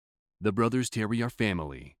The brothers Terry are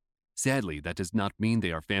family. Sadly, that does not mean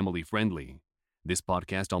they are family friendly. This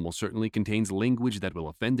podcast almost certainly contains language that will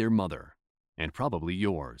offend their mother, and probably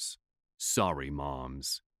yours. Sorry,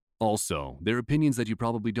 moms. Also, their opinions that you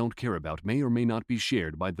probably don't care about may or may not be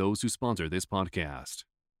shared by those who sponsor this podcast.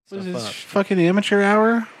 What is this, fucking amateur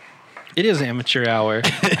hour? It is amateur hour.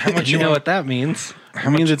 How much you know what that means? It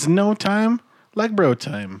means it's no time like bro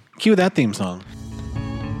time. Cue that theme song.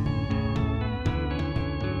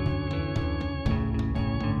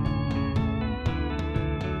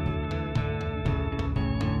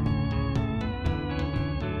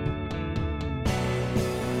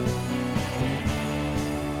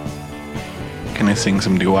 Can I sing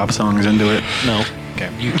some doo-wop songs into it? No. Okay.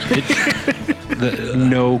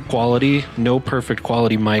 No perfect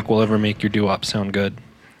quality mic will ever make your doo-wop sound good.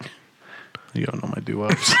 You don't know my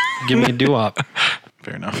doo-wops. Give me a doo-wop.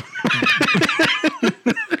 Fair enough.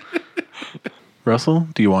 Russell,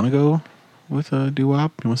 do you want to go with a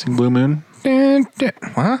doo-wop? You want to sing Blue Moon?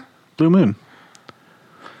 What? Blue Moon.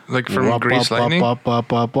 Like from Wop, Grease wop, Lightning? wop,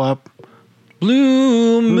 wop, wop, wop.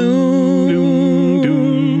 Blue moon, Doom,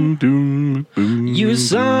 doom, doom, boom, you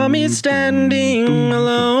saw me standing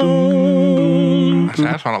alone. I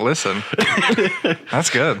just want to listen.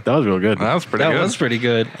 That's good. That was real good. That was pretty That good. was pretty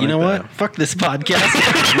good. You know that. what? Fuck this podcast.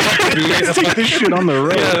 Let's take this shit on the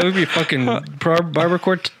road. Yeah, it would be fucking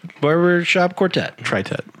barbershop quartet.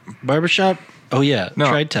 Tri-tet. Barbershop. Oh yeah, No,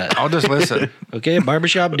 tri-tet. I'll just listen. Okay,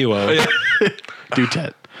 barbershop duo.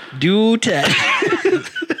 Do-tet. Do-tet.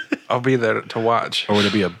 I'll be there to watch. Or would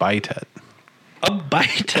it be a bi-tet? A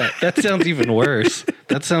bi-tet. That sounds even worse.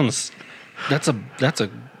 That's a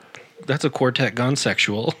quartet gone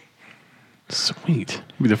sexual. Sweet.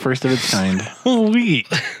 Be the first of its kind. Sweet.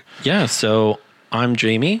 Yeah, so I'm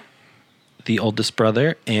Jamie, the oldest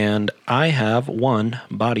brother, and I have one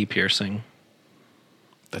body piercing.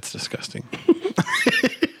 That's disgusting.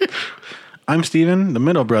 I'm Steven, the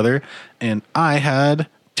middle brother, and I had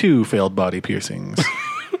 2 failed body piercings.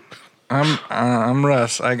 I'm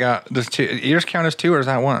Russ. I got this 2 ears count as 2 or is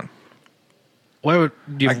that 1? Why would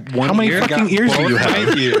you have one how many ear? fucking ears do you have?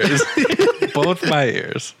 My ears. Both my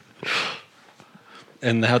ears.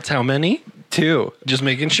 And that's how many? 2. Just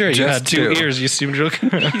making sure. You Just had 2 2. ears. You seemed real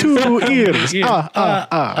 2 ears.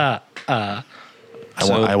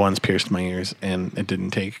 I once pierced my ears, and it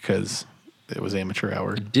didn't take because it was amateur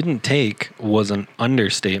hour. Didn't take was an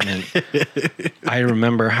understatement. I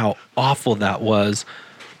remember how awful that was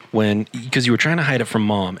because you were trying to hide it from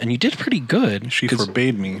mom, and you did pretty good. She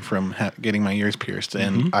forbade me from getting my ears pierced,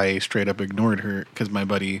 and I straight up ignored her because my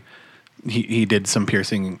buddy, he did some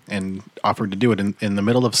piercing and offered to do it in the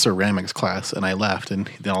middle of ceramics class, and I left, and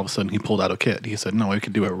then all of a sudden he pulled out a kit. He said, no, we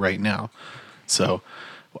could do it right now. So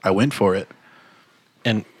I went for it.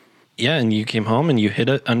 And yeah, and you came home and you hid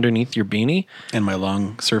it underneath your beanie. And my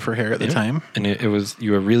long surfer hair at the time. And it was,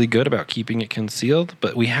 you were really good about keeping it concealed,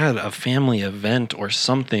 but we had a family event or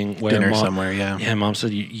something where Dinner somewhere, yeah. Yeah, mom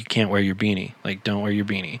said you can't wear your beanie. Like, don't wear your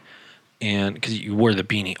beanie. And because you wore the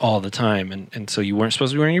beanie all the time. And so you weren't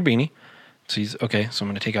supposed to be wearing your beanie. So he's, okay, so I'm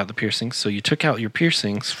going to take out the piercings. So you took out your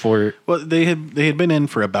piercings for... Well, they had been in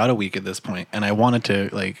for about a week at this point, and I wanted to,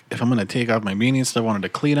 like, if I'm going to take off my beanie and stuff, I wanted to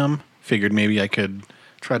clean them. Figured maybe I could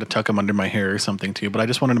try to tuck them under my hair or something too, but I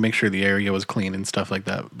just wanted to make sure the area was clean and stuff like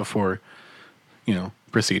that before,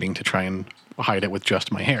 proceeding to try and hide it with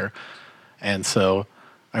just my hair. And so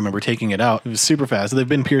I remember taking it out. It was super fast. They've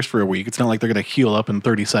been pierced for a week. It's not like they're going to heal up in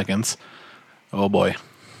 30 seconds. Oh boy,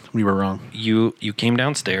 we were wrong. You came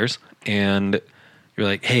downstairs and you're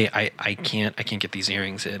like, hey, I can't get these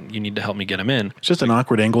earrings in. You need to help me get them in. It's just an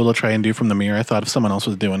awkward angle to try and do from the mirror. I thought if someone else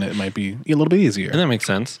was doing it, it might be a little bit easier. And that makes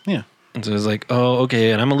sense. Yeah. And so I was like, oh,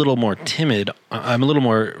 okay. And I'm a little more timid. I'm a little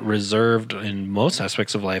more reserved in most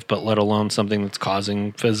aspects of life, but let alone something that's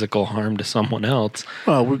causing physical harm to someone else.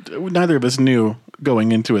 Well, neither of us knew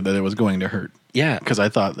going into it that it was going to hurt. Yeah. Because I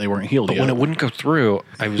thought they weren't healed But yet. when it wouldn't go through,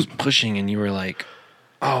 I was pushing and you were like,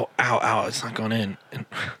 oh, ow, it's not going in. And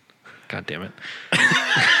God damn it.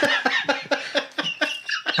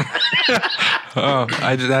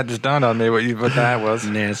 That just dawned on me what that was.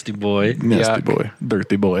 Nasty boy. Nasty boy.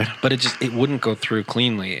 Dirty boy. But it wouldn't go through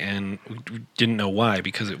cleanly, and we didn't know why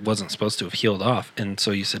because it wasn't supposed to have healed off. And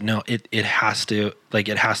so you said, no, it has to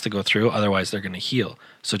go through, otherwise they're going to heal.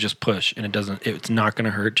 So just push, and it's not going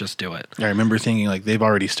to hurt. Just do it. I remember thinking like they've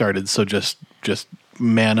already started, so just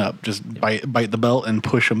man up, just bite the belt and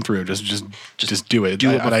push them through. Just do it.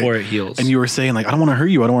 Do it before it heals. And you were saying like, I don't want to hurt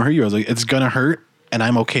you. I was like, it's gonna hurt, and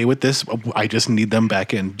I'm okay with this. I just need them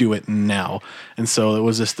back in. Do it now. And so it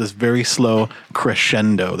was this very slow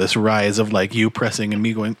crescendo, this rise of like you pressing and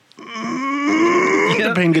me going. Yeah,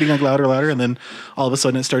 the pain getting like louder, and then all of a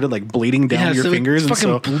sudden it started like bleeding down your so fingers, it's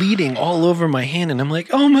and fucking bleeding all over my hand, and I'm like,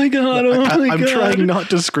 oh my god, I'm trying not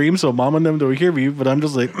to scream so mom and them don't hear me, but I'm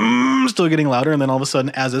just like still getting louder, and then all of a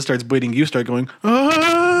sudden as it starts bleeding, you start going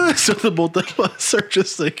so the both of us are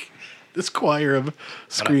just like this choir of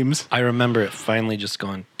screams. I remember it finally just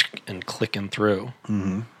going and clicking through.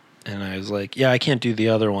 Mm-hmm. And I was like, yeah, I can't do the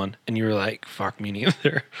other one. And you were like, fuck me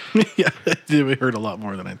neither. Yeah, it hurt a lot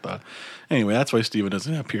more than I thought. Anyway, that's why Steven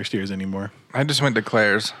doesn't have pierced ears anymore. I just went to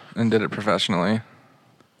Claire's and did it professionally.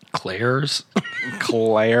 Claire's?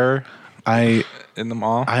 Claire I'm in the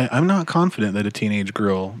mall. not confident that a teenage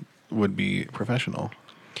girl would be professional.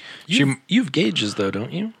 You've gauges, though,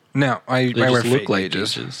 don't you? No, I They wear just look fake like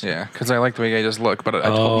gauges. gauges. Yeah, because I like the way gauges look. But I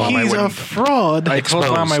told mom I He's a wouldn't. fraud. I told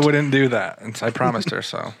mom I Exposed. wouldn't do that, and so I promised her.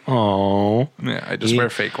 So Oh. yeah, I just wear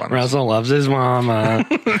fake ones. Russell loves his mama.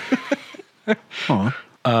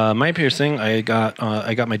 Aw, My piercing, I got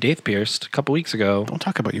my daith pierced a couple weeks ago. don't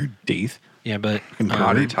talk about your daith. Yeah, but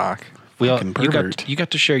Potty talk. Fucking pervert. you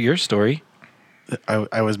got to share your story.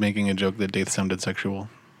 I was making a joke that daith sounded sexual.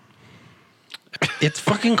 It's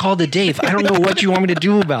fucking called a daith. I don't know what you want me to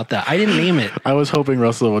do about that. I didn't name it. I was hoping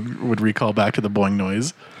Russell would recall back to the boing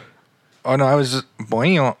noise. Oh no, I was just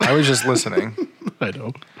boing. I was just listening I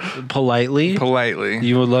know. Politely. politely.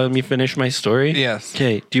 You would let me finish my story? Yes.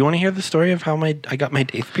 Okay. Do you want to hear the story of how I got my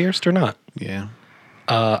daith pierced or not? Yeah.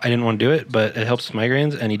 I didn't want to do it, but it helps with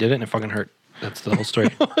migraines, and he did it, and it fucking hurt. That's the whole story.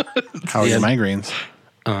 How are your migraines?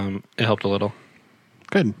 It helped a little.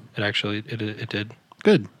 Good. It actually it did.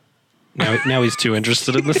 Good. Now he's too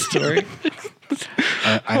interested in the story.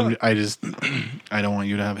 I don't want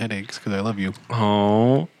you to have headaches because I love you.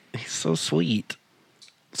 Oh, he's so sweet.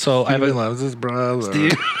 So I loves his brother.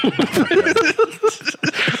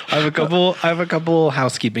 have a couple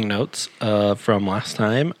housekeeping notes from last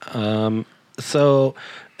time. So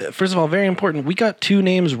first of all, very important. We got 2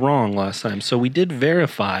 names wrong last time, so we did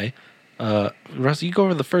verify. Russ, you go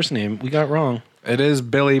over the first name. We got wrong. It is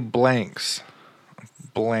Billy Blanks.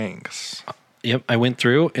 Blanks. Yep, I went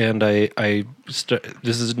through and this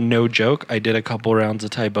is no joke. I did a couple rounds of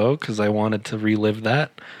Taibo because I wanted to relive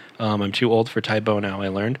that. I'm too old for Taibo now, I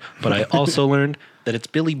learned. But I also learned that it's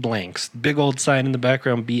Billy Blanks. Big old sign in the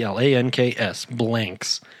background, BLANKS,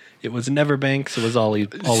 Blanks. It was never Banks, it was always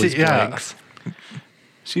yeah. Blanks.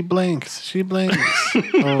 She blinks. She blinks.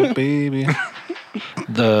 Oh, baby.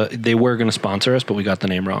 They were going to sponsor us, but we got the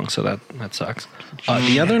name wrong, so that sucks.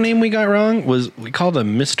 The other name we got wrong was we called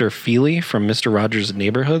him Mr. Feely from Mr. Rogers'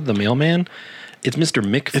 Neighborhood, the mailman. It's Mr.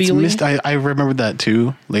 Mick Feely. I remembered that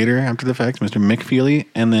too later after the fact, Mr. McFeely.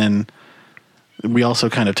 And then we also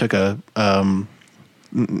kind of took a,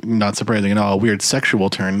 not surprising at all, a weird sexual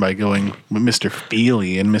turn by going with Mr.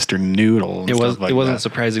 Feely and Mr. Noodle. And It stuff like wasn't that.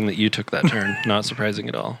 surprising that you took that turn. Not surprising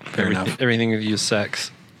at all. enough. Everything with you is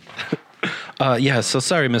sex. Yeah, so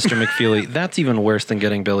sorry, Mr. McFeely. That's even worse than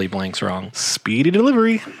getting Billy Blanks wrong. Speedy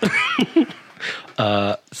delivery.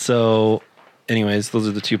 So, anyways, those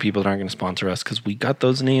are the 2 people that aren't going to sponsor us because we got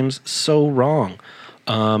those names so wrong.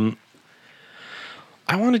 As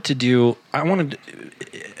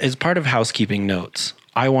part of housekeeping notes,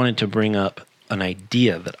 I wanted to bring up an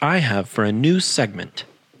idea that I have for a new segment.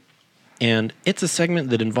 And it's a segment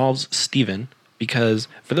that involves Steven, because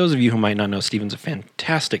for those of you who might not know, Steven's a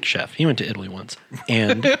fantastic chef. He went to Italy once.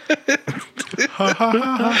 And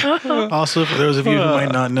Also, for those of you who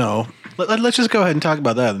might not know, let's just go ahead and talk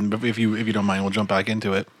about that. And if you don't mind, we'll jump back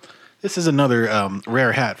into it. This is another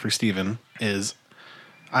rare hat for Steven. Is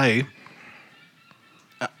I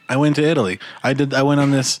went to Italy. I went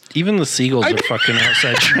on this. even the seagulls are fucking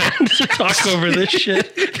outside trying to talk over this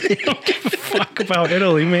shit. They don't give a fuck about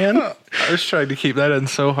Italy, man. I was trying to keep that in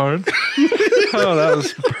so hard. Oh, that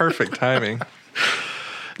was perfect timing.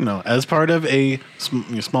 No, as part of a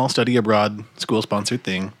small study abroad school sponsored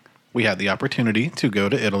thing, we had the opportunity to go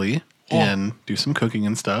to Italy and do some cooking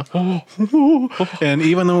and stuff. And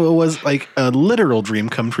even though it was like a literal dream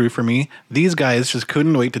come true for me, these guys just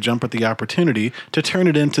couldn't wait to jump at the opportunity to turn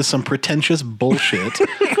it into some pretentious bullshit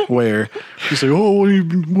where you say, "Oh,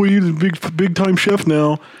 you're a big time chef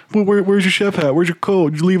now. Well, where's your chef hat? Where's your coat?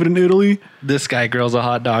 Did you leave it in Italy?" This guy grills a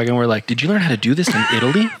hot dog, and we're like, "Did you learn how to do this in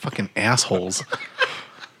Italy?" Fucking assholes.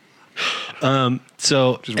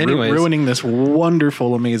 So, Just anyways, ruining this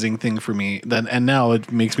wonderful, amazing thing for me. And now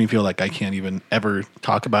it makes me feel like I can't even ever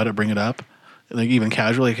talk about it, bring it up. Like even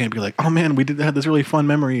casually, I can't be like, "Oh man, we had this really fun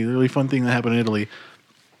memory, really fun thing that happened in Italy."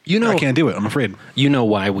 you know, I can't do it. I'm afraid you know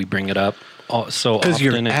why we bring it up so because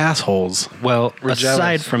often. you're assholes. Well, We're aside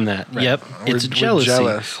jealous. from that, yep, We're it's jealousy.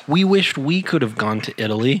 jealous. We wished we could have gone to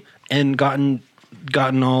Italy and gotten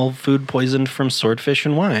gotten all food poisoned from swordfish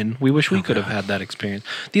and wine. We wish we could have had that experience.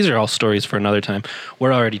 These are all stories for another time.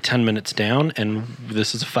 We're already 10 minutes down, and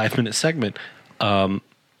this is a 5-minute segment.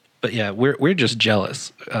 But yeah, we're just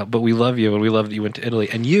jealous. But we love you, and we love that you went to Italy.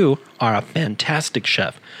 And you are a fantastic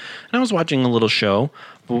chef. And I was watching a little show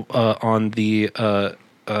on the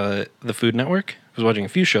Food Network. I was watching a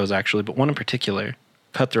few shows, actually, but one in particular,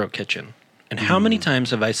 Cutthroat Kitchen. And how many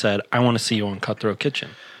times have I said, I want to see you on Cutthroat Kitchen?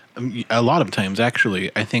 A lot of times,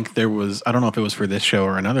 actually. I think there was, I don't know if it was for this show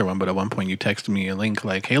or another one, but at one point you texted me a link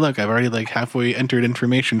like, hey, look, I've already like halfway entered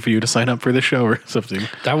information for you to sign up for the show or something.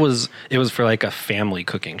 It was for like a family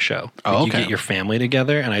cooking show. Like Oh, You okay. get your family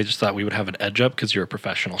together, and I just thought we would have an edge up because you're a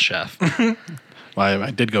professional chef. Well,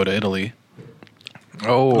 I did go to Italy.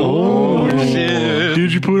 Oh, shit.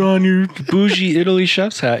 Did you put on your... Bougie Italy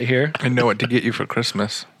chef's hat here. I know what to get you for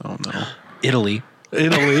Christmas. Oh, no. Italy.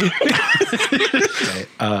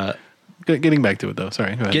 Getting back to it, though.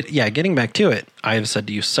 Sorry. Go ahead. Getting back to it, I have said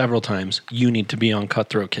to you several times, you need to be on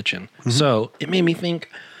Cutthroat Kitchen. So it made me think,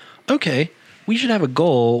 okay, we should have a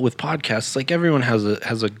goal with podcasts. Like everyone has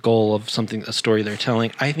a goal of something, a story they're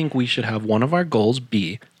telling. I think we should have one of our goals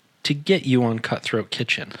be to get you on Cutthroat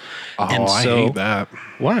Kitchen. Oh, I hate that.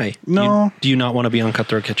 Why? No. Do you not want to be on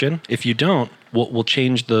Cutthroat Kitchen? If you don't, we'll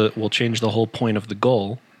change the whole point of the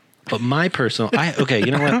goal. But my personal, okay,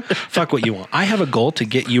 you know what? Fuck what you want. I have a goal to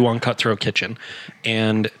get you on Cutthroat Kitchen,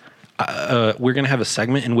 and we're gonna have a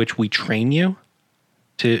segment in which we train you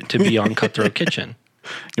to be on Cutthroat Kitchen.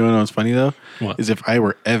 You want to know what's funny, though? What? Is if I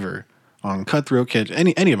were ever on Cutthroat Kitchen,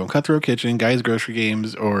 any of them, Cutthroat Kitchen, Guys Grocery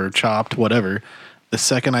Games, or Chopped, whatever, the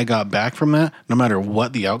second I got back from that, no matter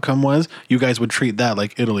what the outcome was, you guys would treat that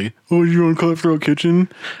like Italy. Oh, you're on Cutthroat Kitchen,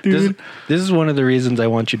 dude? This is one of the reasons I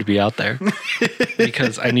want you to be out there,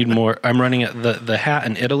 because I need more. I'm running the hat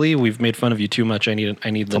in Italy. We've made fun of you too much. I need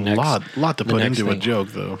the next lot to the put next into a thing. joke,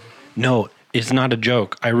 though. No, it's not a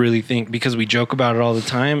joke. I really think, because we joke about it all the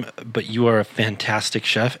time, but you are a fantastic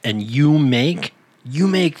chef, and you make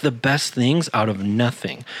the best things out of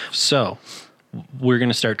nothing. So we're going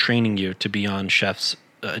to start training you to be on chefs,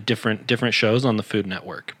 different shows on the Food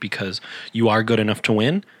Network, because you are good enough to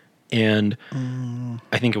win. And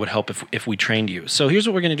I think it would help if we trained you. So here's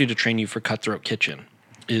what we're going to do to train you for Cutthroat Kitchen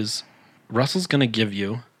is Russell's going to give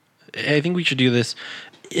you, I think we should do this,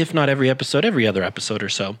 if not every episode, every other episode or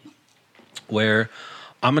so, where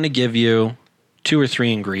I'm going to give you 2 or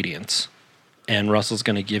 3 ingredients, and Russell's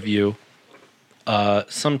going to give you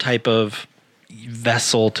some type of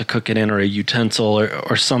vessel to cook it in, or a utensil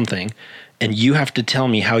or something, and you have to tell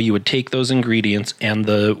me how you would take those ingredients and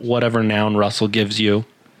the whatever noun Russell gives you.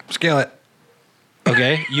 Skillet.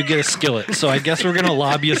 Okay, you get a skillet. So I guess we're gonna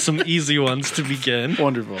lob you some easy ones to begin.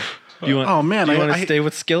 Wonderful. You want, Oh, man, do you I- want to stay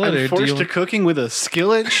with skillet, I'm or do forced you to want, cooking with a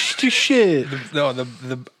skillet? Shit. No,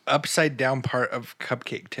 the upside down part of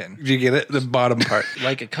cupcake tin. Do you get it? The bottom part.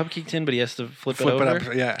 like a cupcake tin, but he has to flip it Flip it over?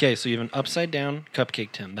 up, yeah. Okay, so you have an upside down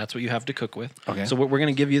cupcake tin. That's what you have to cook with. Okay. So we're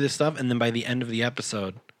gonna give you this stuff, and then by the end of the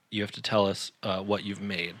episode, you have to tell us what you've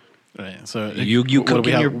made. Right, so You what do cook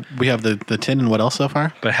we in have? your- We have the tin and what else so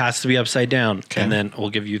far? But it has to be upside down. Okay. And then we'll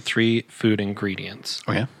give you 3 food ingredients.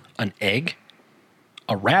 Okay. An egg,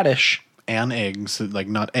 a radish. And eggs, like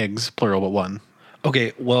not eggs, plural, but one.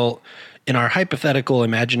 Okay, well, in our hypothetical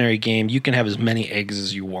imaginary game, you can have as many eggs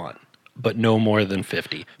as you want, but no more than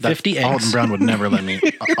 50. 50 eggs. Alton Brown would never let me.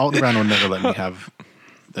 Alton Brown would never let me have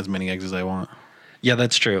as many eggs as I want. Yeah,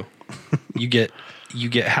 that's true. you get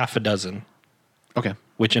half a dozen, Okay.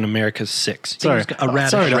 which in America is 6. Sorry. A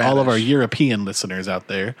radish. Sorry to all of our European listeners out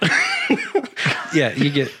there. Yeah, you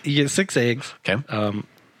get 6 eggs. Okay.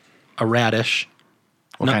 A radish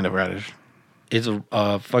What kind of radish? is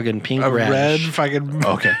a fucking pink A red radish. fucking.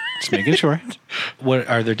 Okay. Just making sure. What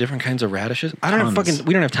are there different kinds of radishes? I don't have Tons.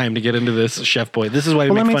 we don't have time to get into this, Chef Boy. This is why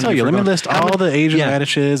we Well, let make me fun tell of you. for Let me going- list all the Asian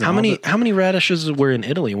radishes. And How all many radishes were in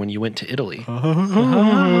Italy when you went to Italy?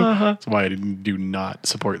 That's why I do not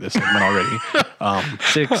support this segment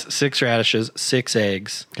already. Six radishes, 6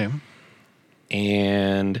 eggs, Okay.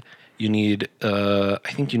 and you need I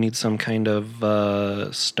think you need some kind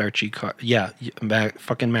of starchy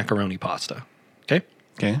fucking macaroni pasta. Okay?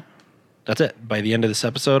 Okay. That's it. By the end of this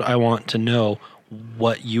episode, I want to know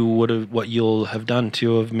what you'll have done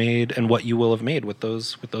to have made, and what you will have made with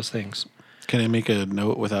those things. Can I make a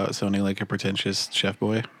note without sounding like a pretentious chef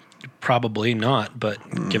boy? Probably not, but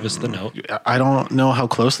give us the note. I don't know how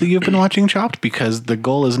closely you've been watching Chopped, because the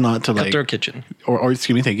goal is not to like, Cutthroat Kitchen. or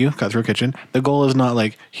excuse me, thank you, Cutthroat Kitchen. The goal is not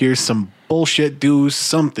like, here's some bullshit, do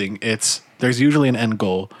something. It's there's usually an end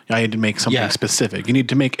goal. I need to make something specific. You need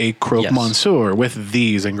to make a croque monsieur with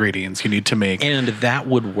these ingredients. You need to make... And that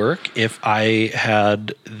would work if I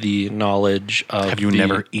had the knowledge of Have you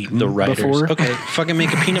never eaten the writers. before? Okay, fucking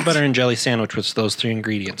make a peanut butter and jelly sandwich with those 3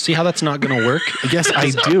 ingredients. See how that's not going to work? Yes, I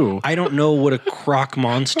do. I don't know what a croque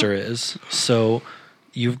monster is, so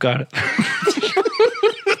you've got it.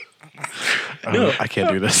 No, I can't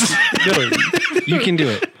do this. No, you can do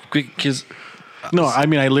it. Because... No, I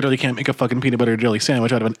mean, I literally can't make a fucking peanut butter and jelly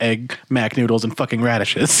sandwich out of an egg, mac noodles, and fucking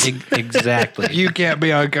radishes. Exactly. You can't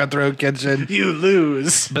be on Cutthroat Kitchen. You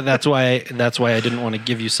lose. But that's why I didn't want to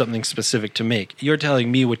give you something specific to make. You're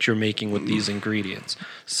telling me what you're making with these ingredients.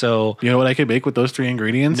 So You know what I could make with those 3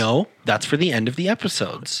 ingredients? no, that's for the end of the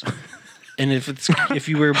episodes. And if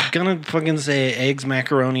you were gonna fucking say eggs,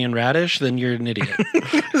 macaroni, and radish, then you're an idiot.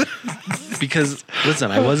 Because listen,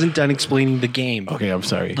 I wasn't done explaining the game. Okay, I'm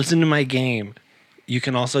sorry. Listen to my game. You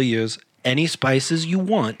can also use any spices you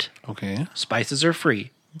want. Okay. Spices are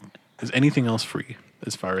free. Is anything else free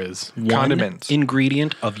as far as... Condiments. One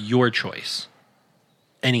ingredient of your choice.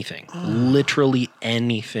 Anything. Literally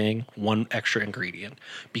anything. One extra ingredient.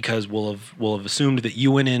 Because we'll have assumed that you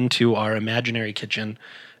went into our imaginary kitchen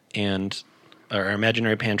and our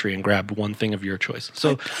imaginary pantry and grabbed one thing of your choice.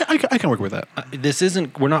 So I can work with that.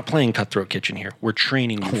 we're not playing Cutthroat Kitchen here. We're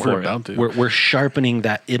training you We're for about it. to. We're sharpening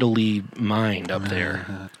that Italy mind up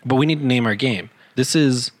there. But we need to name our game. This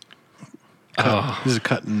is This is a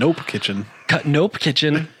cut nope kitchen. Nope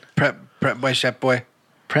Kitchen. Prep boy, chef boy.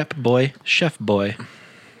 Prep boy, chef boy.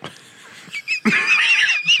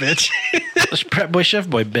 Bitch. Prep boy, chef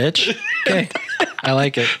boy, bitch. Okay, I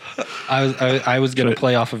like it. I was gonna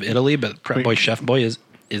play off of Italy, but prep boy, chef boy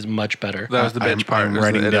is much better. That was the bitch part. I'm was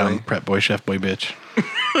writing the down Italy. prep boy, chef boy, bitch.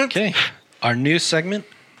 Okay, our new segment,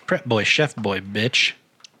 prep boy, chef boy, bitch,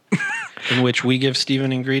 in which we give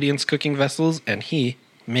Steven ingredients, cooking vessels, and he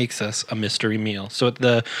makes us a mystery meal.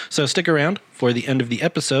 So stick around for the end of the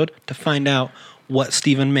episode to find out what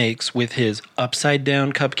Steven makes with his upside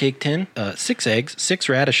down cupcake tin, 6 eggs, 6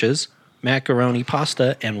 radishes, macaroni,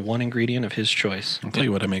 pasta, and 1 ingredient of his choice. I'll tell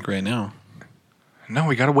you what I make right now. No,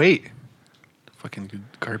 we gotta wait. Fucking good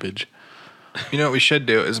garbage. You know what we should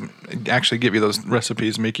do is actually give you those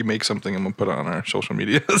recipes, make you make something, and we'll put it on our social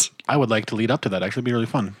medias. I would like to lead up to that. Actually, it'd be really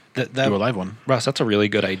fun. Do a live one. Ross, that's a really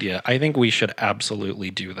good idea. I think we should absolutely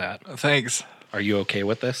do that. Thanks. Are you okay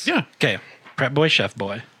with this? Yeah. Okay. Prep boy, chef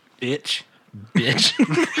boy. Bitch. Bitch.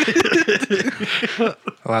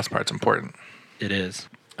 The last part's important. It is.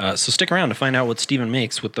 So stick around to find out what Steven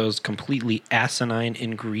makes with those completely asinine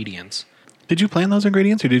ingredients. Did you plan those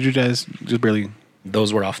ingredients, or did you guys just barely...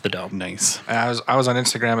 Those were off the dome. Nice. I was on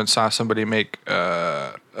Instagram and saw somebody make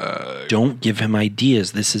Don't give him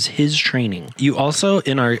ideas. This is his training. You also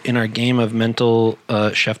in our game of mental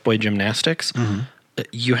chef boy gymnastics,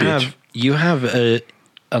 you have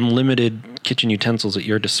unlimited kitchen utensils at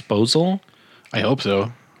your disposal. I hope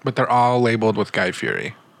so. but they're all labeled with Guy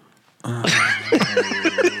Fieri.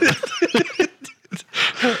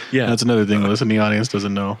 Yeah, That's another thing the listening audience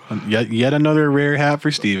doesn't know. Yet another rare hat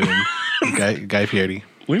for Steven. Guy Fieri.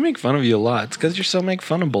 we make fun of you a lot. It's because you're so make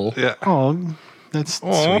funnable. Yeah. Oh, that's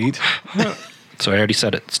sweet. So I already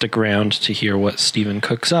said it. Stick around to hear what Steven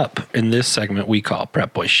cooks up in this segment we call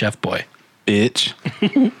Prep Boy, Chef Boy. Bitch.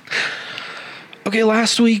 Okay,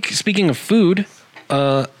 last week, speaking of food,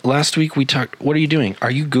 last week we talked, what are you doing? Are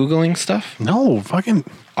you Googling stuff? No, fucking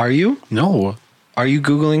Are you? no. Are you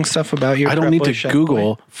Googling stuff about your I don't Prep need Boy, to Chef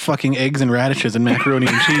Google Boy? fucking eggs and radishes and macaroni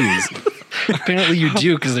and cheese. Apparently you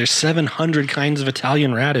do, because there's 700 kinds of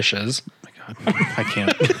Italian radishes. I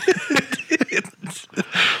can't.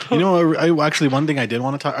 You know, I actually, one thing I did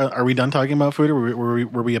want to talk. Are we done talking about food, or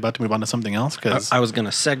were we about to move on to something else? Because I was going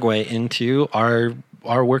to segue into our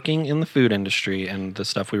working in the food industry and the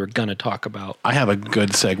stuff we were going to talk about. I have a good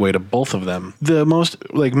segue to both of them. The most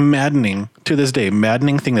maddening to this day,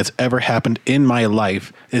 maddening thing that's ever happened in my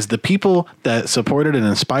life is the people that supported and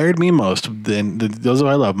inspired me most. Those who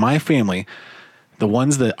I love, my family. The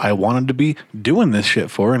ones that I wanted to be doing this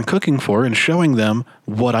shit for and cooking for and showing them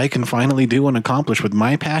what I can finally do and accomplish with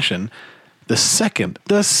my passion. The second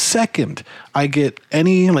I get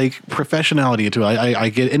any professionality into it, I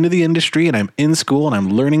get into the industry and I'm in school and I'm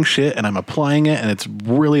learning shit and I'm applying it, and it's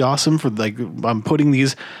really awesome for I'm putting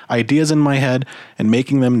these ideas in my head and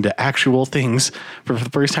making them into actual things for the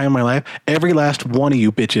first time in my life. Every last one of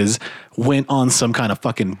you bitches went on some kind of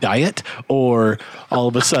fucking diet, or all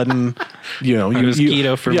of a sudden, It was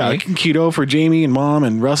keto for me. keto for Jamie and Mom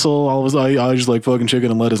and Russell. All of us, I just like fucking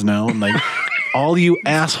chicken and lettuce now, and all you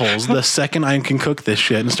assholes, the second I can cook this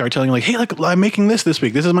shit and start telling you like, hey, look, I'm making this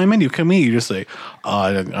week. This is my menu. Come eat. You're just like,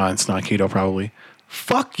 it's not keto probably.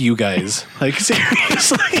 Fuck you guys. Like,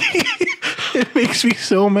 seriously. It makes me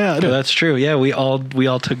so mad. Yeah, that's true. Yeah, we all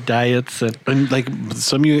took diets and like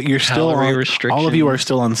some of you're still on, restriction. all of you are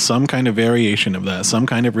still on some kind of variation of that, some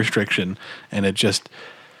kind of restriction, and it just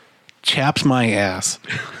chaps my ass.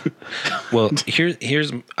 Well,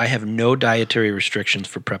 here's I have no dietary restrictions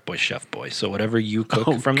for Prep Boy Chef Boy. So whatever you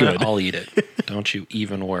cook from good. that, I'll eat it. Don't you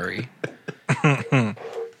even worry.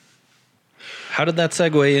 How did that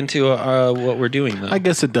segue into what we're doing though? I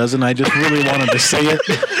guess it doesn't. I just really wanted to say it.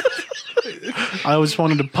 I just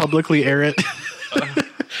wanted to publicly air it.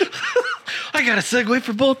 I got a segue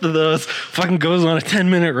for both of those. Fucking goes on a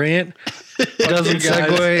 10-minute rant. Doesn't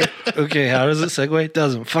segue. Okay, how does it segue?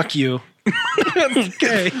 Doesn't. Fuck you.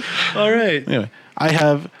 Okay. All right. Anyway, I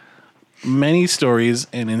have many stories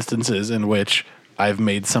and instances in which I've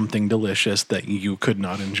made something delicious that you could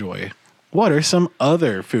not enjoy. What are some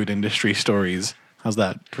other food industry stories? How's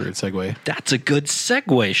that for a segue? That's a good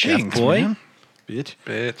segue, Chef Thanks, Boy. man.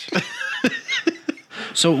 Bitch.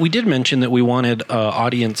 So we did mention that we wanted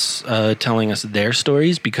audience telling us their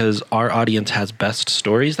stories because our audience has best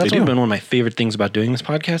stories. That's been one of my favorite things about doing this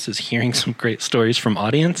podcast is hearing some great stories from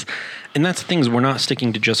audience. And that's the thing is we're not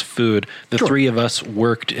sticking to just food. The three of us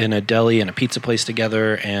worked in a deli and a pizza place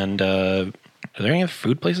together. And are there any other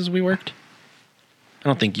food places we worked? I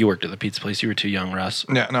don't think you worked at the pizza place. You were too young, Russ.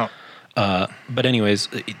 Yeah, no. But anyways,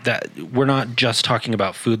 that we're not just talking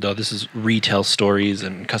about food though. This is retail stories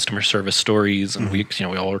and customer service stories, and we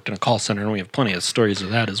all worked in a call center, and we have plenty of stories of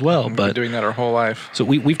that as well. We've been doing that our whole life. So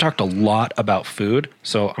we've talked a lot about food.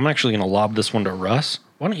 So I'm actually going to lob this one to Russ.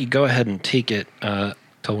 Why don't you go ahead and take it? Tell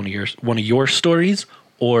one of your stories,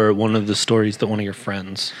 or one of the stories that one of your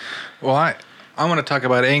friends. Well, I want to talk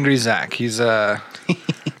about Angry Zach. He's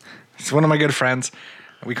he's one of my good friends.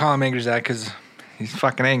 We call him Angry Zach because he's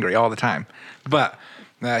fucking angry all the time. But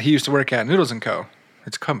he used to work at Noodles & Co.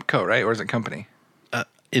 It's Co, right? Or is it company?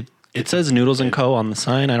 It says Noodles & Co. on the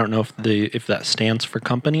sign. I don't know if that stands for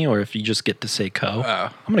company or if you just get to say Co.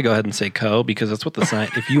 I'm going to go ahead and say Co because that's what the sign...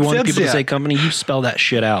 If you want people to say company, you spell that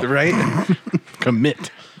shit out. Right?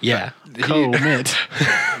 Commit. Yeah. Commit.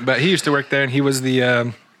 But he used to work there, and he was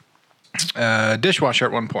the dishwasher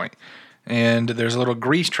at one point. And there's a little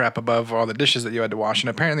grease trap above all the dishes that you had to wash. And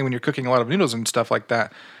apparently when you're cooking a lot of noodles and stuff like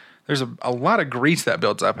that, there's a lot of grease that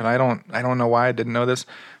builds up. And I don't know why I didn't know this,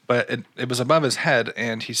 but it was above his head.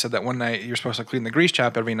 And he said that one night you're supposed to clean the grease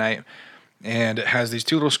trap every night. And it has these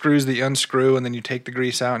two little screws that you unscrew, and then you take the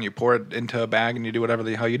grease out and you pour it into a bag and you do whatever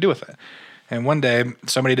the hell you do with it. And one day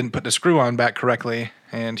somebody didn't put the screw on back correctly,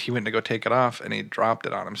 and he went to go take it off, and he dropped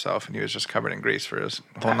it on himself, and he was just covered in grease for his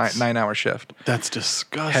whole 9-hour shift. That's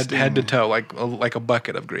disgusting. Head to toe, like a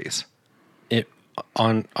bucket of grease. It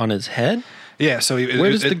on his head? Yeah. So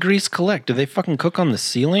where does the grease collect? Do they fucking cook on the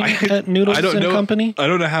ceiling at Noodles & Company? I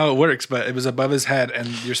don't know how it works, but it was above his head, and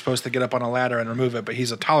you're supposed to get up on a ladder and remove it. But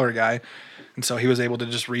he's a taller guy, and so he was able to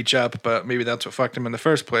just reach up. But maybe that's what fucked him in the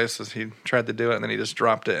first place, is he tried to do it, and then he just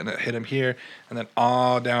dropped it, and it hit him here, and then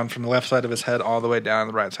all down from the left side of his head all the way down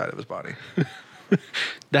the right side of his body.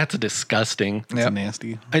 That's disgusting. That's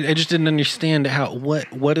nasty. I just didn't understand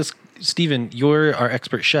what is... Steven, you're our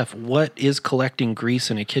expert chef. What is collecting grease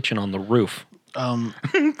in a kitchen on the roof?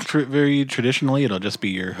 Very traditionally, it'll just be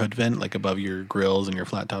your hood vent, like above your grills and your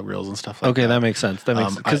flat top grills and stuff like that. Okay, that makes sense. That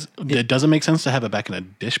makes sense. It doesn't make sense to have it back in a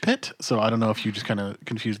dish pit. So I don't know if you just kind of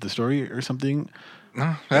confused the story or something.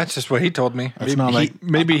 No, that's just what he told me. It's not like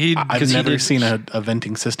I've never seen a a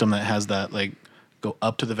venting system that has that like go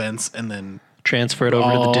up to the vents and then transfer it over to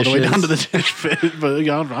the all dishes. the way down to the dish pit. But I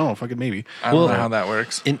don't know, fucking maybe. I don't know how that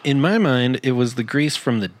works. In my mind, it was the grease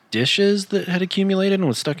from the dishes that had accumulated and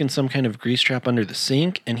was stuck in some kind of grease trap under the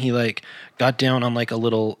sink. And he like got down on like a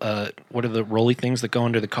little what are the rolly things that go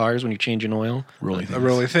under the cars when you change an oil? Rolly things. A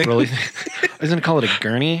rolly thing. I was gonna call it a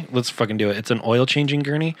gurney. Let's fucking do it. It's an oil changing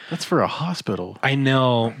gurney. That's for a hospital. I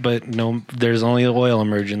know, but no, there's only oil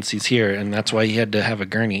emergencies here, and that's why he had to have a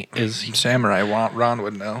gurney. Samurai Ron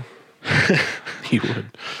would know. He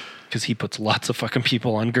would. Because he puts lots of fucking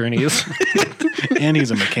people on gurneys. And he's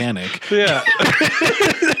a mechanic. Yeah.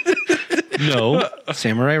 No,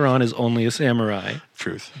 Samurai Ron is only a samurai.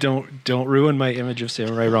 Truth. Don't ruin my image of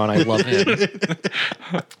Samurai Ron. I love him.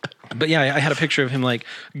 But yeah, I had a picture of him like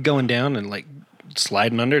going down and like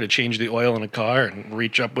sliding under to change the oil in a car and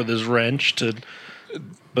reach up with his wrench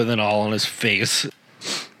but then all on his face.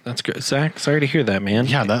 That's good. Zach, sorry to hear that, man.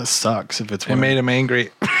 Yeah, that sucks if it's It made him angry.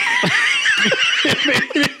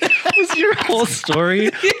 Was was your whole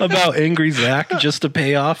story about Angry Zach just to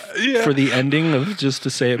pay off for the ending of just to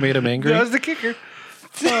say it made him angry? That was the kicker.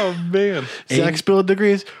 Oh man, Zach spilled the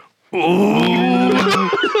grease.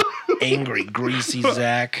 Angry, greasy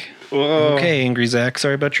Zach. Okay, Angry Zach.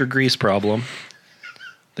 Sorry about your grease problem.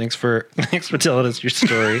 Thanks for telling us your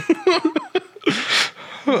story.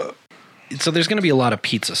 So there's going to be a lot of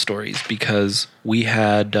pizza stories because we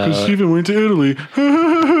had Steven went to Italy.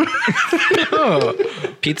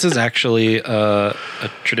 pizza's actually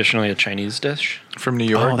traditionally a Chinese dish. from New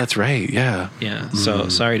York. Oh, that's right. Yeah. Yeah. So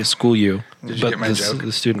sorry to school you, Did you but get my joke?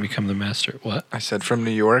 the student become the master. What? I said from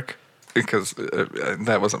New York because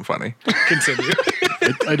that wasn't funny. Continue.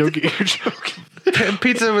 I don't get your joke.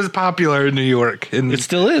 Pizza was popular in New York. It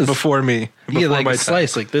still is. before me. You get Before like my a time.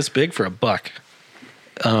 slice like this big for $1.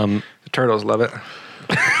 The turtles love it.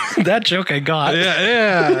 That joke I got.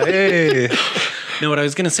 Yeah. Hey. No, what I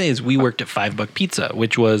was going to say is we worked at $5 Pizza,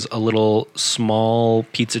 which was a little small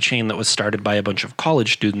pizza chain that was started by a bunch of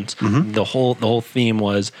college students. Mm-hmm. The whole theme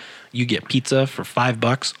was you get pizza for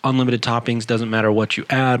 $5, unlimited toppings, doesn't matter what you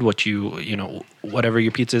add, whatever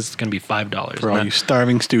your pizza is, it's going to be $5. For all you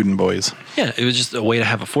starving student boys. Yeah, it was just a way to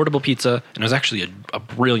have affordable pizza, and it was actually a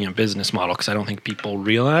brilliant business model because I don't think people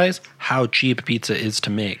realize how cheap pizza is to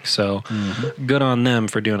make. So good on them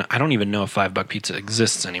for doing it. I don't even know if $5 Pizza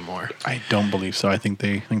exists anymore. I don't believe so. I think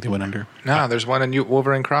they went under. No, there's one in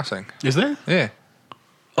Wolverine Crossing. Is there? Yeah.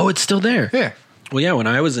 Oh, it's still there. Yeah. Well, yeah, when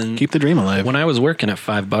I was in... Keep the dream alive. When I was working at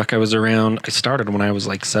 $5, I started when I was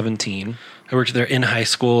like 17. I worked there in high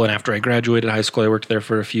school, and after I graduated high school, I worked there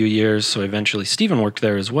for a few years. So eventually, Steven worked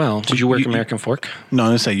there as well. Did you work American Fork? No, I'm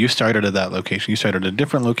going to say you started at that location. You started at a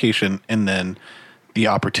different location, and then the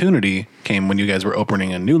opportunity came when you guys were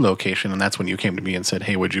opening a new location, and that's when you came to me and said,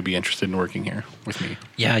 hey, would you be interested in working here with me?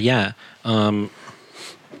 Yeah.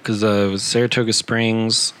 Because it was Saratoga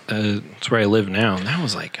Springs. It's where I live now. And that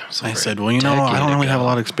was like... I said, well, I don't really have a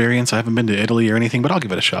lot of experience. I haven't been to Italy or anything, but I'll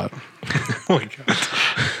give it a shot. Oh my god.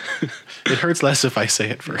 It hurts less if I say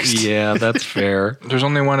it first. Yeah, that's fair. There's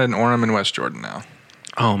only one in Orem and West Jordan now.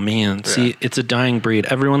 Oh, man. See, it's a dying breed.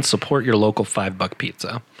 Everyone support your local $5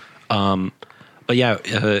 Pizza. But yeah,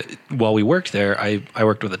 while we worked there, I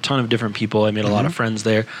worked with a ton of different people. I made a lot of friends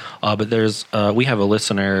there. But we have a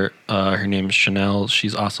listener. Her name's Chanel.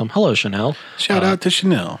 She's awesome. Hello, Chanel. Shout out to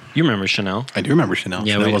Chanel. You remember Chanel? I do remember Chanel.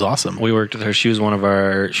 Yeah, Chanel was awesome. We worked with her. She was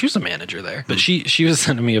she was a manager there. But she was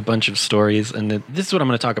sending me a bunch of stories. And this is what I'm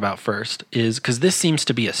going to talk about first, is because this seems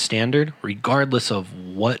to be a standard, regardless of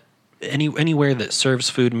what anywhere that serves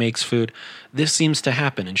food, makes food. This seems to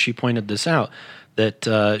happen. And she pointed this out.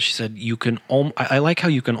 That she said I like how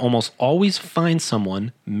you can almost always find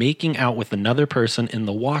someone making out with another person in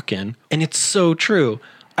the walk-in, and it's so true.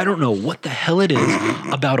 I don't know what the hell it is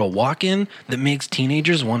about a walk-in that makes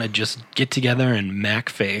teenagers want to just get together and mac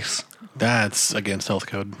face. That's against health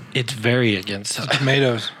code. It's very against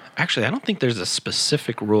Tomatoes. Actually, I don't think there's a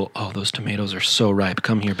specific rule. Oh, those tomatoes are so ripe.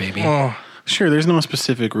 Come here, baby. Oh, Sure, there's no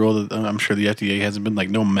specific rule that I'm sure the FDA hasn't been like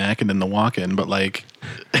no macking in the walk-in, but like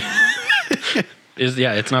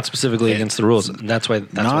It's not specifically against the rules. That's why.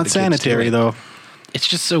 That's why the not kids sanitary do it. though. It's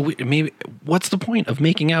just so weird. Maybe what's the point of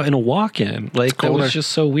making out in a walk-in? Like that colder. was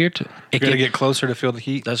just so weird. you gotta get closer to feel the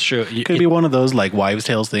heat. That's true. Could be one of those like wives'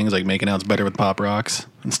 tales things, like making out's better with Pop Rocks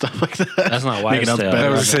and stuff like that. That's not Making wives' out's tale. better I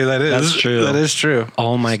with would say that is. That's true. That is true.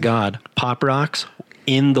 Oh my God, Pop Rocks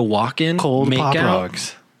in the walk-in, cold make Pop out?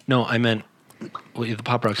 Rocks. No, I meant the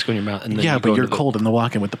Pop Rocks go in your mouth, and then Yeah, you but go you're to the- cold in the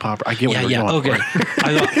walk-in with the Pop. I get what you're going Okay. for.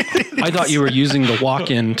 I thought you were using the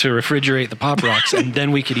walk-in to refrigerate the Pop Rocks, and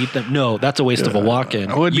then we could eat them. No, that's a waste of a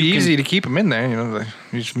walk-in. It would be You can- easy to keep them in there.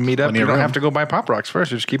 You just meet up. Plenty You of don't room. have to go buy Pop Rocks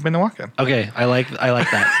first. You just keep them in the walk-in. Okay, I like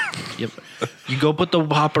that. Yep. You go put the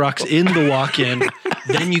Pop Rocks in the walk-in,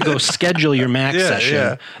 then you go schedule your Mac session.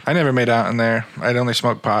 Yeah. I never made out in there. I'd only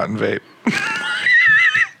smoke pot and vape.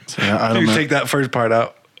 So, I don't You know. take that first part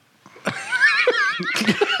out.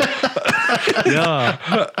 Yeah.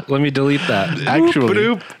 Let me delete that.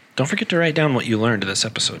 Actually, Don't forget to write down what you learned this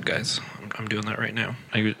episode, guys. I'm doing that right now.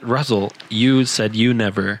 Russell, you said you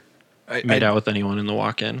never made out with anyone in the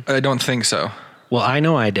walk-in. I don't think so. Well, I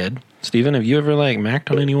know I did. Steven, have you ever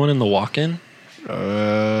macked on anyone in the walk-in?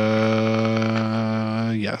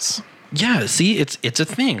 yes. Yeah, see, it's a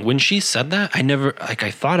thing. When she said that,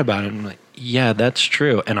 I thought about it and I'm like, yeah, that's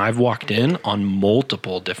true. And I've walked in on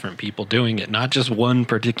multiple different people doing it, not just one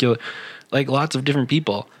particular, lots of different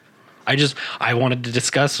people. I wanted to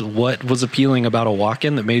discuss what was appealing about a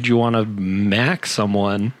walk-in that made you want to mac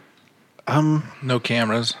someone. No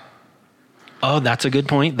cameras. Oh, that's a good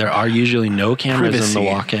point. There are usually no cameras Privacy. in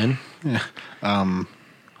the walk-in.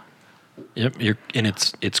 Yep,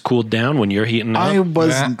 it's cooled down when you're heating up.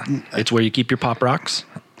 It's where you keep your Pop Rocks.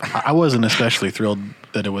 I wasn't especially thrilled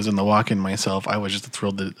that it was in the walk-in myself. I was just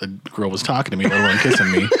thrilled that a girl was talking to me, let alone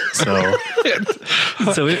kissing me. So,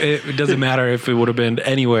 so it doesn't matter if it would have been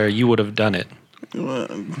anywhere. You would have done it.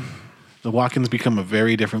 The walk-ins become a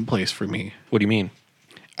very different place for me. What do you mean?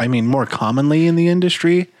 I mean, more commonly in the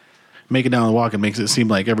industry, make it down the walk-in makes it seem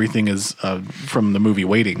like everything is from the movie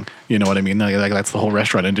Waiting. You know what I mean? Like that's the whole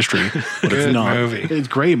restaurant industry. But it's not. Movie. It's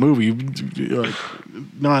a great movie.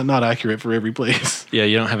 Not accurate for every place. Yeah,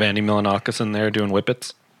 you don't have Andy Milonakis in there doing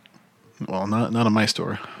whippets. Well, not in my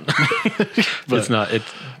store. But it's not.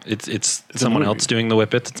 It's someone else doing the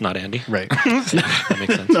whippets. It's not Andy. Right. That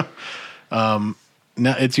makes sense.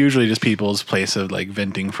 No, it's usually just people's place of like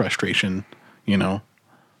venting frustration. You know,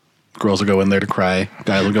 girls will go in there to cry.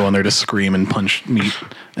 Guys will go in there to scream and punch meat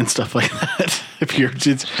and stuff like that. If you're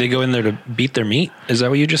just They go in there to beat their meat. Is that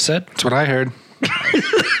what you just said? That's what I heard.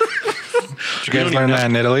 Did you guys learn that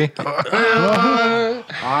in Italy? I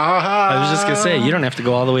was just gonna say you don't have to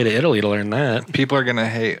go all the way to Italy to learn that. People are gonna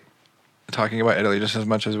hate talking about Italy just as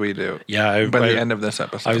much as we do. Yeah, By the end of this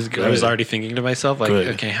episode, I was already thinking to myself, like,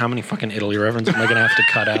 okay, how many fucking Italy references am I gonna have to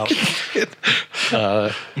cut out?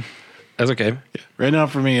 That's okay. yeah. Right now,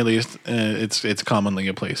 for me at least, it's commonly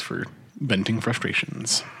a place for venting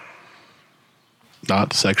frustrations,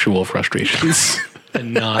 not sexual frustrations.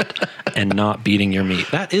 and not beating your meat.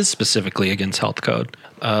 That is specifically against health code.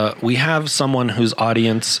 We have someone whose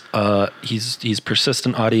audience, he's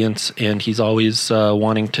persistent audience, and he's always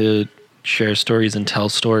wanting to share stories and tell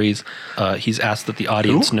stories. He's asked that the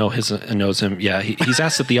audience knows him. Yeah, he's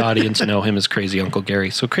asked that the audience know him as Crazy Uncle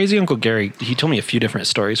Gary. So Crazy Uncle Gary, he told me a few different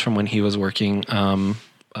stories from when he was working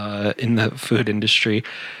in the food industry,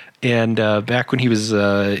 and back when he was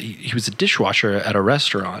a dishwasher at a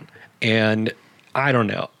restaurant. And I don't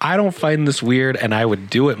know. I don't find this weird, and I would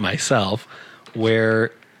do it myself,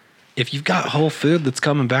 where if you've got whole food that's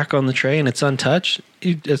coming back on the tray and it's untouched,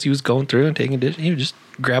 as he was going through and taking a dish, he would just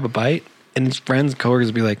grab a bite, and his friends and coworkers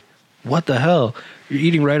would be like, "What the hell? You're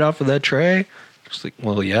eating right off of that tray?" Just like,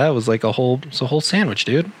 well, yeah, it was like a whole sandwich,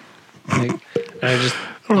 dude. Like, I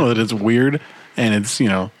don't know that it's weird, and it's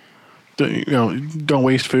don't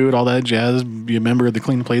waste food, all that jazz. Be a member of the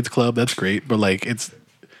Clean Plates Club. That's great, but like it's.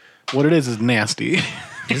 What it is nasty.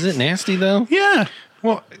 Is it nasty though? Yeah.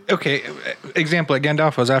 Well, okay. Example at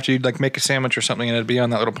Gandolfo's, after you'd like make a sandwich or something and it'd be on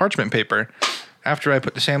that little parchment paper. After I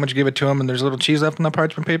put the sandwich, give it to him, and there's a little cheese left on the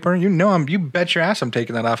parchment paper, you bet your ass I'm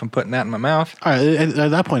taking that off and putting that in my mouth. All right.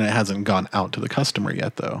 At that point, it hasn't gone out to the customer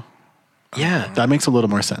yet, though. Yeah. That makes a little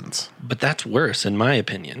more sense. But that's worse, in my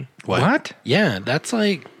opinion. What? Yeah, that's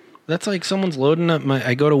like someone's loading up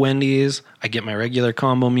I go to Wendy's, I get my regular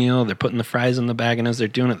combo meal, they're putting the fries in the bag, and as they're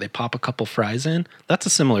doing it, they pop a couple fries in. That's a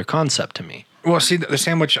similar concept to me. Well, see, the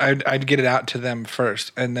sandwich, I'd get it out to them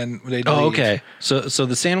first, and then they'd Oh, leave. okay. So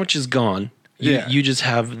the sandwich is gone. You just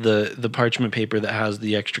have the parchment paper that has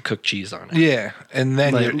the extra cooked cheese on it. Yeah, and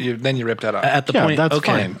then you rip that off. At the Yeah, point, that's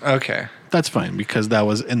okay. fine. Okay. That's fine because that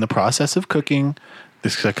was in the process of cooking.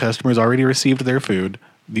 This customer's already received their food.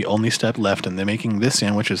 The only step left in making this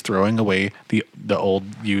sandwich is throwing away the old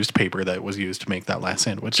used paper that was used to make that last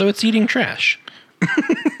sandwich. So it's eating trash.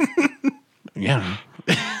 Yeah.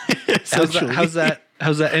 How's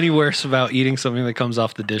that any worse about eating something that comes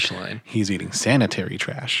off the dish line? He's eating sanitary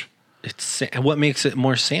trash. What makes it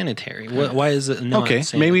more sanitary? Why is it not Okay,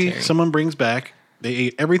 sanitary? maybe someone brings back, they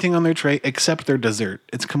ate everything on their tray except their dessert.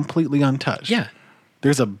 It's completely untouched. Yeah.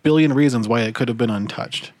 There's a billion reasons why it could have been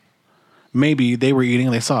untouched. Maybe they were eating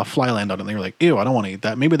and they saw a fly land on it and they were like, ew, I don't want to eat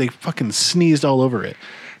that. Maybe they fucking sneezed all over it.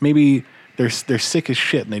 Maybe they're sick as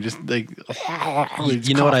shit and they just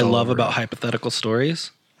You know what I love about hypothetical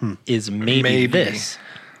stories? Is maybe this.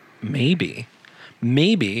 Maybe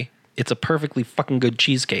it's a perfectly fucking good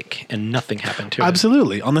cheesecake and nothing happened to it.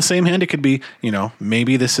 Absolutely. On the same hand, it could be,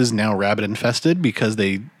 maybe this is now rabbit infested because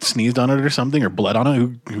they sneezed on it or something or bled on it.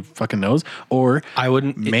 Who fucking knows? Or I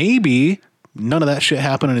wouldn't. Maybe none of that shit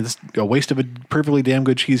happened and it's a waste of a perfectly damn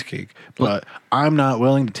good cheesecake. But I'm not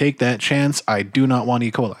willing to take that chance. I do not want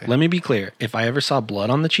E. coli. Let me be clear. If I ever saw blood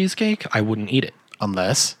on the cheesecake, I wouldn't eat it.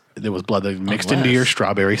 Unless there was blood that mixed into your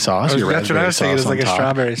strawberry sauce. That's what I was saying. It's like a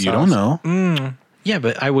strawberry sauce. You don't know. Yeah,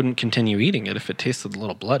 but I wouldn't continue eating it if it tasted a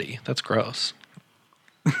little bloody. That's gross.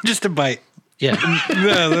 Just a bite. Yeah.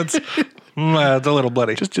 Yeah, that's it's a little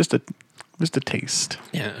bloody. Just a taste.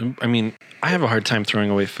 Yeah. I mean, I have a hard time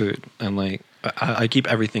throwing away food. And like, I keep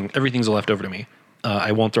everything's a leftover to me.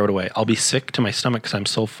 I won't throw it away. I'll be sick to my stomach because I'm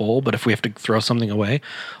so full, but if we have to throw something away,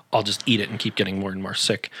 I'll just eat it and keep getting more and more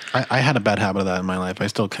sick. I had a bad habit of that in my life. I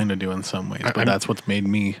still kind of do in some ways, but that's what's made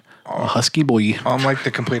me a husky boy. I'm like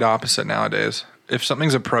the complete opposite nowadays. If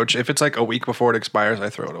something's if it's like a week before it expires, I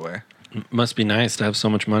throw it away. Must be nice to have so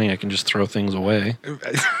much money I can just throw things away.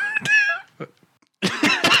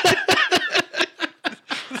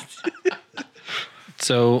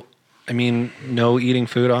 So, I mean, no eating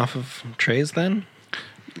food off of trays then?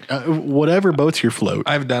 Whatever boats your float.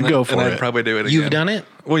 I've done it, Go for and it. I'd probably do it again. You've done it?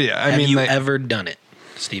 Well, yeah. Have you ever done it,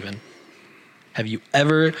 Stephen? Have you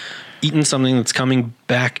ever eaten something that's coming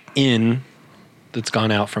back in, that's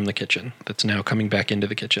gone out from the kitchen, that's now coming back into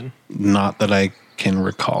the kitchen? Not that I can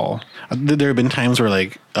recall. There have been times where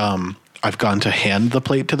like I've gone to hand the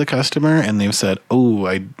plate to the customer and they've said, "Oh,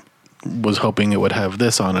 I was hoping it would have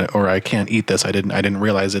this on it," or "I can't eat this. I didn't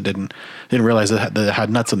realize it didn't realize that it had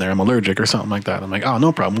nuts in there. I'm allergic," or something like that. I'm like, "Oh,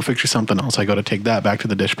 no problem. We'll fix you something else." I go to take that back to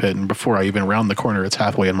the dish pit, and before I even round the corner, it's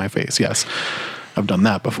halfway in my face. Yes, I've done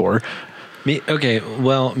that before. Okay,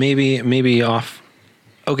 well, maybe off.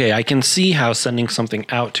 Okay, I can see how sending something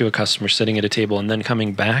out to a customer sitting at a table and then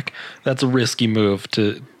coming back, that's a risky move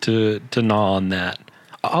to gnaw on that.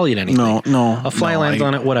 I'll eat anything. No. A fly lands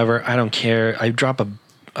on it, whatever. I don't care. I drop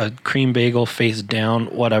a cream bagel face down,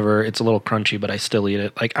 whatever. It's a little crunchy, but I still eat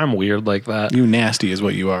it. Like, I'm weird like that. You nasty is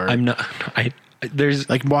what you are. I'm not. There's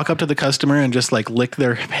like walk up to the customer and just like lick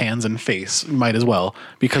their hands and face. Might as well,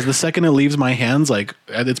 because the second it leaves my hands, like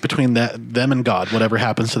it's between them and God. Whatever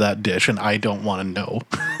happens to that dish, and I don't want to know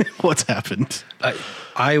what's happened.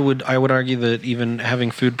 I would argue that even having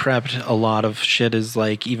food prepped, a lot of shit is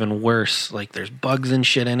like even worse. Like there's bugs and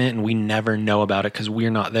shit in it, and we never know about it because we're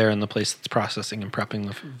not there in the place that's processing and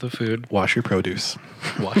prepping the food. Wash your produce.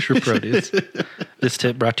 Wash your produce. This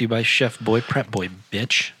tip brought to you by Chef Boy Prep Boy,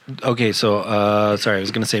 bitch. Okay, so sorry, I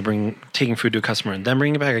was gonna say taking food to a customer and then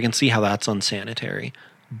bringing it back. I can see how that's unsanitary,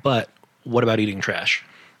 but what about eating trash?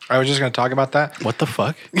 I was just going to talk about that. What the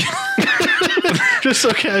fuck? Just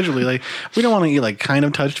so casually, like we don't want to eat like kind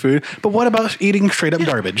of touched food, but what about eating straight up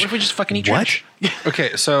garbage? What if we just fucking eat What? trash?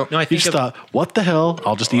 Okay, so No, I You think just thought, what the hell?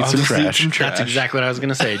 I'll just eat some just eat trash. some trash. that's exactly what I was going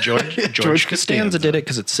to say. George George Costanza did it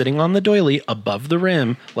because it's sitting on the doily above the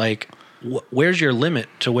rim. Like, where's your limit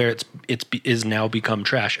to where it is now become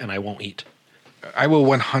trash and I won't eat? I will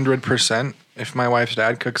 100% if my wife's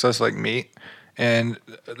dad cooks us like meat, and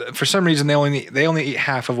for some reason they only eat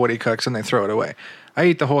half of what he cooks and they throw it away. I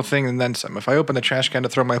eat the whole thing and then some. If I open the trash can to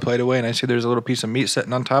throw my plate away and I see there's a little piece of meat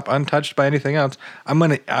sitting on top, untouched by anything else,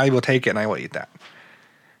 I will take it and I will eat that.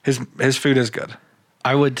 His food is good.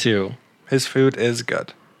 I would too. His food is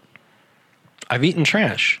good. I've eaten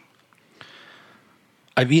trash.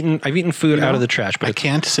 I've eaten food out of the trash, but I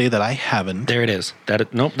can't say that I haven't. there it is.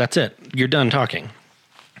 Nope, that's it. You're done talking.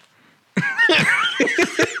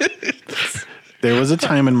 There was a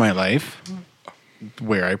time in my life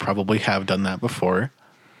where I probably have done that before.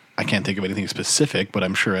 I can't think of anything specific, but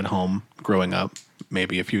I'm sure at home growing up,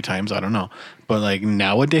 maybe a few times, I don't know. But like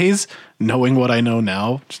nowadays, knowing what I know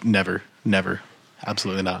now, just never,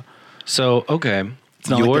 absolutely not. So, okay. It's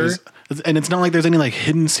not like it's not like there's any like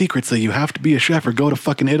hidden secrets that you have to be a chef or go to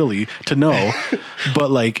fucking Italy to know.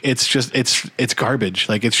 But like, it's just, it's garbage.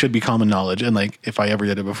 Like it should be common knowledge. And like, if I ever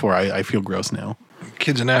did it before, I feel gross now.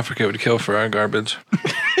 Kids in Africa would kill for our garbage.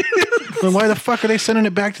 Then why the fuck are they sending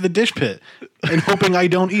it back to the dish pit and hoping I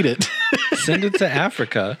don't eat it? Send it to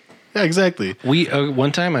Africa. Yeah, exactly. We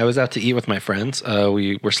one time I was out to eat with my friends.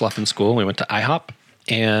 We were sloughing school. We went to IHOP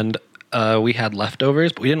and we had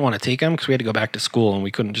leftovers, but we didn't want to take them because we had to go back to school and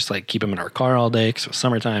we couldn't just like keep them in our car all day because it was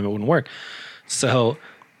summertime. It wouldn't work. So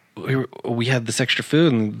we had this extra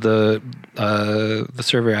food and the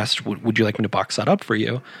server asked, "Would you like me to box that up for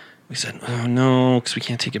you?" We said, "Oh no, because we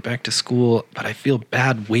can't take it back to school, but I feel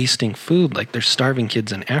bad wasting food. Like there's starving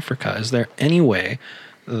kids in Africa. Is there any way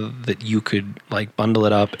that you could like bundle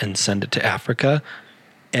it up and send it to Africa?"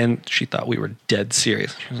 And she thought we were dead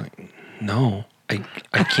serious. She was like, "No, I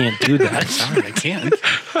can't do that." Sorry, I can't.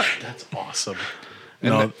 That's awesome.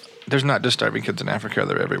 No, there's not just starving kids in Africa.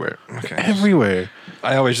 They're everywhere. Okay. Everywhere.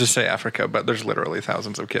 I always just say Africa, but there's literally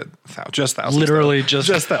thousands of kids. Just thousands. Literally though.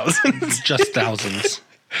 just thousands. just thousands.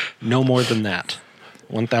 No more than that.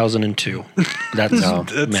 1,002. That's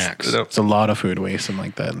max. It's a lot of food waste and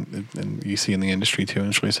like that. And you see in the industry too, and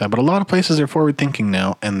it's really sad. But a lot of places are forward thinking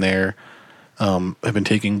now, and they're have been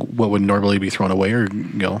taking what would normally be thrown away or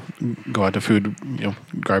go out to food,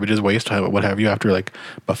 garbage is waste, what have you, after like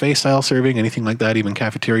buffet style serving, anything like that, even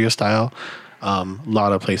cafeteria style. A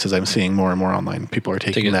lot of places I'm seeing more and more online. People are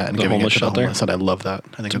taking that and giving it to the homeless, and I love that.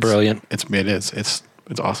 I think it's brilliant. It is. It's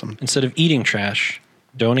It's awesome. Instead of eating trash,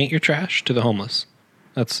 donate your trash to the homeless.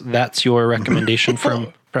 That's your recommendation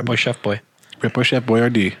from Prep Boy Chef Boy. Prep Boy Chef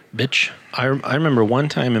Boyardee. Bitch, I remember one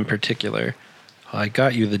time in particular, I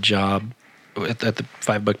got you the job at the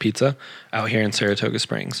 $5 Pizza out here in Saratoga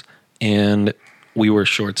Springs, and we were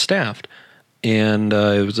short-staffed, and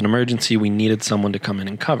it was an emergency. We needed someone to come in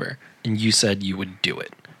and cover, and you said you would do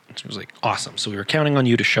it. It was like, awesome. So we were counting on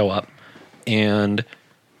you to show up, and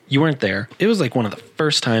you weren't there. It was like one of the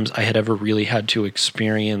first times I had ever really had to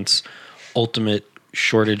experience ultimate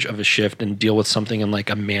shortage of a shift and deal with something in like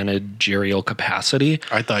a managerial capacity.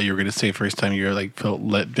 I thought you were going to say first time you were like felt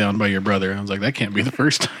let down by your brother. I was like, that can't be the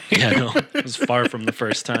first time. Yeah, no, it was far from the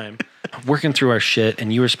first time. Working through our shit,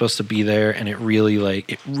 and you were supposed to be there, and it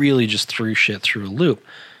really just threw shit through a loop.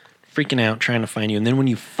 Freaking out, trying to find you. And then when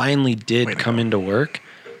you finally did come into work,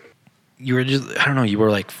 you were just, I don't know, you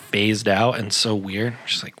were like phased out and so weird.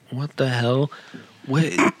 Just like, what the hell?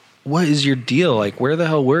 What is your deal? Like, where the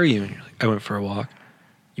hell were you? And you're like, I went for a walk.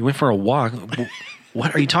 You went for a walk?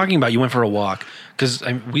 What are you talking about? You went for a walk? Because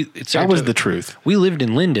that was the truth. We lived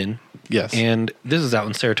in Linden. Yes. And this is out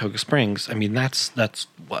in Saratoga Springs. I mean, that's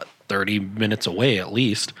what, 30 minutes away at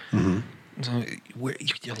least. Mm-hmm. So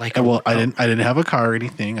you're like, I didn't have a car or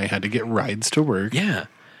anything. I had to get rides to work. Yeah.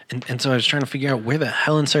 And so I was trying to figure out where the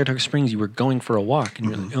hell in Saratoga Springs you were going for a walk. And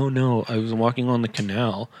you're like, oh no, I was walking on the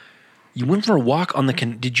canal. You went for a walk on the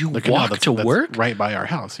canal. Did you walk to work? Right by our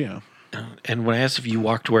house, yeah. And when I asked if you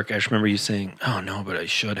walked to work, I just remember you saying, oh no, but I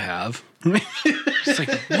should have. It's like,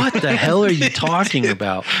 what the hell are you talking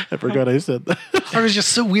about? I forgot I said that. I was just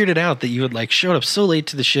so weirded out that you had like showed up so late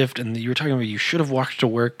to the shift, and you were talking about you should have walked to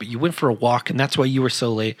work, but you went for a walk, and that's why you were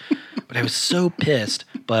so late. But I was so pissed,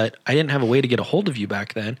 but I didn't have a way to get a hold of you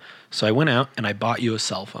back then. So I went out and I bought you a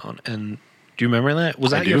cell phone. And do you remember that?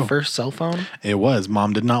 Was that your first cell phone? It was.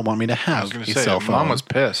 Mom did not want me to have a cell phone. Mom was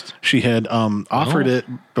pissed. She had offered it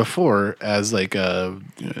before as like a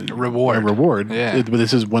reward. Yeah. But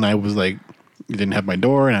this is when I was like, you didn't have my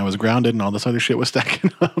door, and I was grounded, and all this other shit was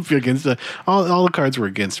stacking up against all the cards were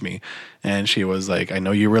against me. And she was like, I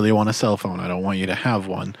know you really want a cell phone. I don't want you to have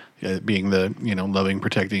one. Being the, loving,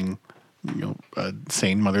 protecting,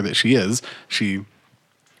 sane mother that she is, she was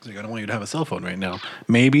like, I don't want you to have a cell phone right now.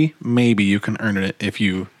 Maybe you can earn it if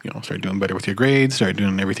you start doing better with your grades, start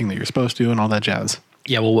doing everything that you're supposed to, and all that jazz.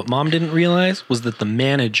 Yeah, well, what Mom didn't realize was that the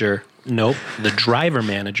driver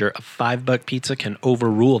manager of $5 Pizza can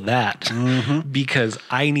overrule that because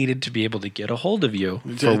I needed to be able to get a hold of you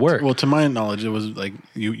for work. Well, to my knowledge, it was like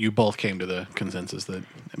you both came to the consensus that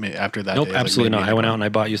after that. Nope, day, absolutely not. I went out and I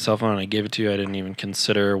bought you a cell phone and I gave it to you. I didn't even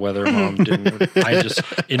consider whether Mom didn't. I just,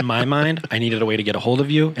 in my mind, I needed a way to get a hold of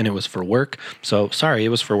you, and it was for work. So sorry, it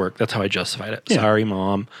was for work. That's how I justified it. Yeah. Sorry,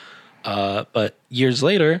 Mom. But years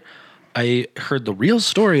later, I heard the real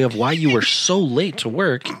story of why you were so late to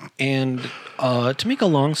work, and to make a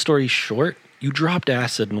long story short, you dropped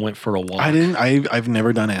acid and went for a walk. I didn't. I've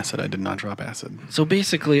never done acid. I did not drop acid. So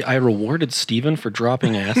basically, I rewarded Steven for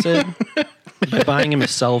dropping acid by buying him a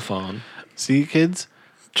cell phone. See, kids?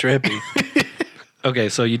 Trippy. Okay,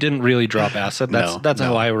 so you didn't really drop acid. That's No.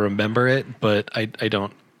 how I remember it, but I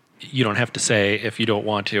don't. You don't have to say if you don't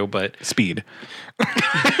want to, but Speed.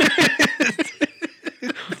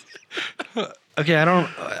 Okay,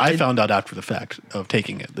 I found out after the fact of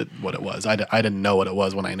taking it what it was. I didn't know what it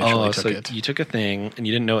was when I initially took it. You took a thing and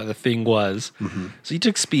you didn't know what the thing was. Mm-hmm. So you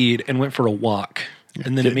took speed and went for a walk.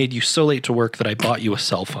 And then it made you so late to work that I bought you a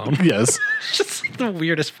cell phone. Yes. Just the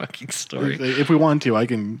weirdest fucking story. If we want to, I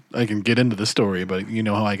can get into the story, but you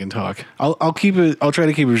know how I can talk. I'll keep it. I'll try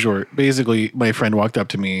to keep it short. Basically, my friend walked up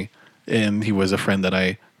to me, and he was a friend that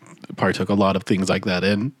I partook a lot of things like that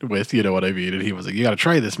in with. You know what I mean? And he was like, "You got to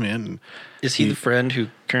try this, man." And is he the friend who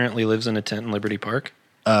currently lives in a tent in Liberty Park?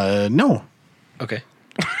 No. Okay.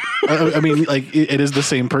 I mean, like it is the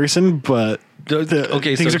same person, but.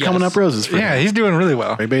 Things are coming up roses for him. Yeah, he's doing really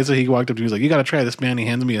well. Right, basically, he walked up to me. He was like, "You got to try this, man." He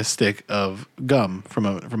hands me a stick of gum from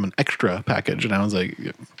an extra package, and I was like,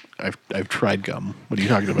 "I've tried gum. What are you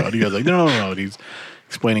talking about?" He was like, "No." And he's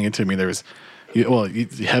explaining it to me.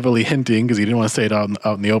 He's heavily hinting because he didn't want to say it out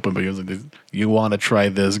in the open, but he was like, "You want to try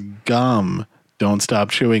this gum? Don't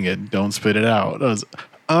stop chewing it. Don't spit it out." I was,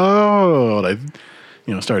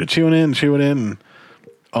 and I, started chewing it, and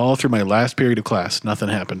all through my last period of class, nothing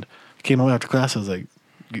happened. Came home after class. I was like,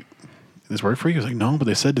 "This work for you?" He was like, "No, but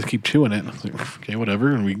they said to keep chewing it." I was like, "Okay, whatever."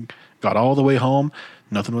 And we got all the way home.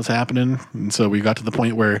 Nothing was happening. And so we got to the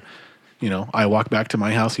point where, I walked back to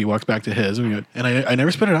my house. He walked back to his. And I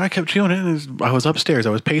never spit it out. I kept chewing it. And I was upstairs. I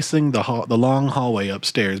was pacing the long hallway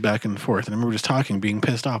upstairs back and forth. And I remember just talking, being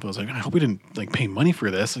pissed off. I was like, I hope we didn't pay money for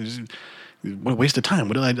this. what a waste of time.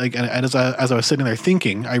 What did I like? And as I was sitting there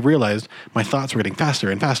thinking, I realized my thoughts were getting faster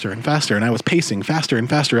and faster and faster, and I was pacing faster and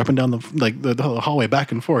faster up and down the hallway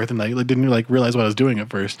back and forth, and I didn't realize what I was doing at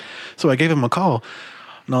first. So I gave him a call,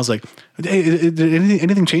 and I was like, "Hey, did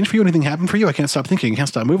anything change for you? Anything happen for you? I can't stop thinking. I can't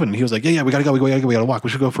stop moving." And he was like, "Yeah, we gotta go. We gotta walk. We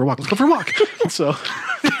should go for a walk. Let's go for a walk." So.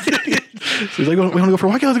 So he's like, "We want to go for a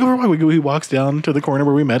walk? Yeah, let's go for a walk." He walks down to the corner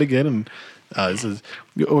where we met again, and he says,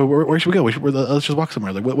 "Where should we go? Let's just walk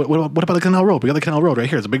somewhere." Like, what about the Canal Road? We got the Canal Road right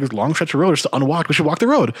here. It's a big, long stretch of road. It's unwalked. We should walk the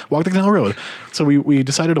road. Walk the Canal Road. So we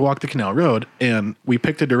decided to walk the Canal Road, and we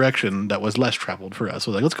picked a direction that was less traveled for us.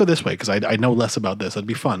 So like, let's go this way because I know less about this. That'd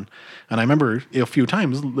be fun. And I remember a few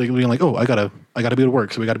times like being like, "Oh, I gotta be to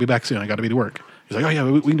work, so we gotta be back soon. I gotta be to work." He's like, "Oh yeah,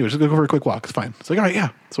 we can do it. Just go for a quick walk. It's fine." It's like, "All right, yeah."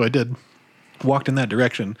 So I did. Walked in that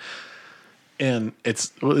direction. And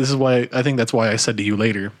this is why I think that's why I said to you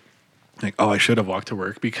later, like, "Oh, I should have walked to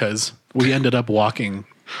work," because we ended up walking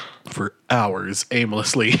for hours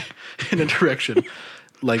aimlessly in a direction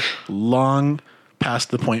like long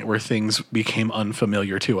past the point where things became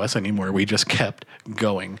unfamiliar to us anymore. We just kept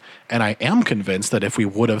going. And I am convinced that if we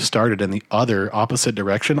would have started in the other opposite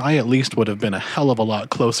direction, I at least would have been a hell of a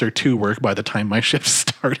lot closer to work by the time my shift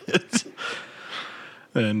started.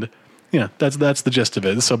 And yeah, that's the gist of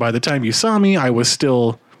it. So by the time you saw me, I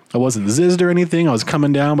wasn't zizzed or anything. I was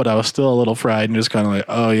coming down, but I was still a little fried and just kind of like,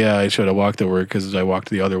 "Oh yeah, I should have walked to work because I walked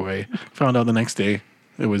the other way." Found out the next day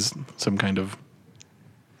it was some kind of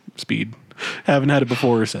speed. Haven't had it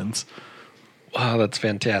before or since. Wow, that's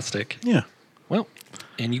fantastic. Yeah. Well,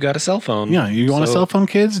 and you got a cell phone. Yeah, you want a cell phone,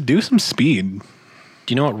 kids? Do some speed. Do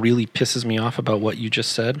you know what really pisses me off about what you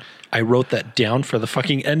just said? I wrote that down for the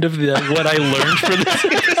fucking end of what I learned for this.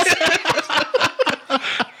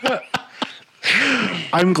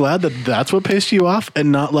 I'm glad that that's what pissed you off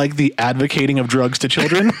and not like the advocating of drugs to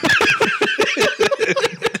children.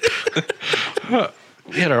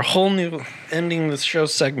 We had our whole new ending this show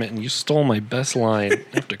segment and you stole my best line.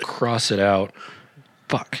 I have to cross it out.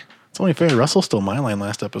 Fuck. It's only fair. Russell stole my line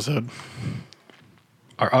last episode.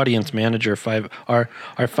 Our audience manager, our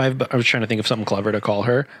 $5, I was trying to think of something clever to call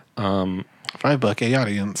her. $5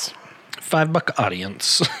 audience. $5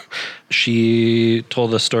 audience. She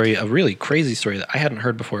told a really crazy story that I hadn't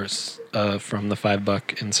heard before from the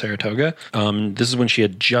 $5 in Saratoga. This is when she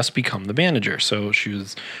had just become the manager. So she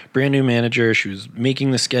was brand new manager. She was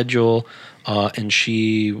making the schedule, and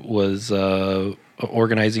she was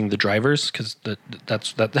organizing the drivers because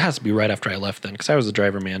that has to be right after I left then because I was the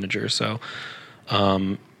driver manager. So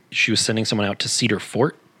she was sending someone out to Cedar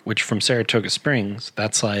Fort, which from Saratoga Springs,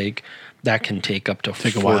 that can take up to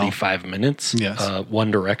 45 minutes. Yes.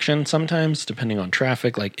 One direction sometimes, depending on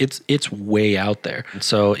traffic. Like it's way out there.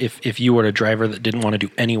 So if you were a driver that didn't want to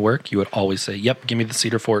do any work, you would always say, "Yep, give me the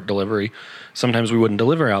Cedar Fort delivery." Sometimes we wouldn't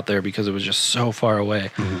deliver out there because it was just so far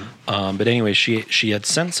away. Mm-hmm. But anyway, she had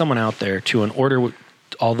sent someone out there to an order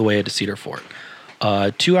all the way to Cedar Fort.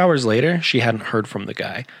 2 hours later, she hadn't heard from the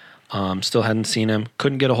guy. Still hadn't seen him.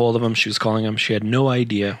 Couldn't get a hold of him. She was calling him. She had no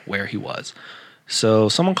idea where he was. So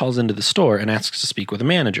someone calls into the store and asks to speak with a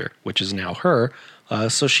manager, which is now her.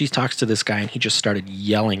 So she talks to this guy, and he just started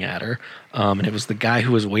yelling at her. And it was the guy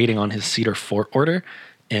who was waiting on his Cedar Fort order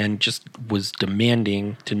and just was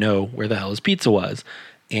demanding to know where the hell his pizza was.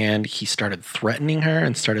 And he started threatening her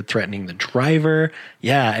and started threatening the driver.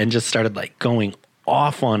 Yeah, and just started like going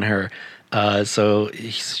off on her. So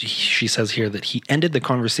she says here that he ended the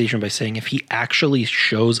conversation by saying if he actually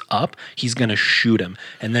shows up, he's going to shoot him.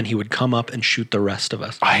 And then he would come up and shoot the rest of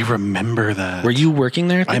us. I remember that. Were you working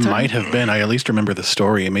there at the time? I might have been. I at least remember the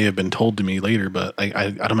story. It may have been told to me later, but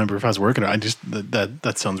I don't remember if I was working.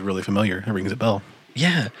 That sounds really familiar. It rings a bell.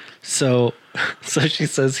 Yeah. So she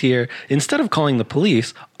says here, instead of calling the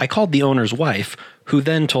police, I called the owner's wife, who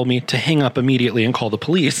then told me to hang up immediately and call the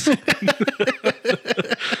police.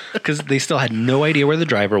 Because they still had no idea where the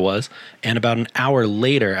driver was. And about an hour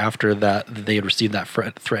later, after that, they had received that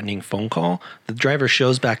threatening phone call, the driver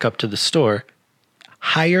shows back up to the store,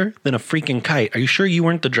 higher than a freaking kite. Are you sure you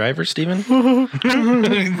weren't the driver, Steven? So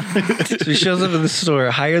he shows up at the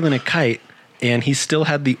store, higher than a kite, and he still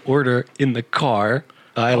had the order in the car.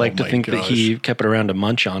 I like to think that he kept it around to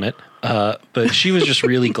munch on it. But she was just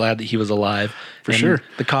really glad that he was alive. For sure.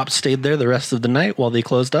 The cops stayed there the rest of the night while they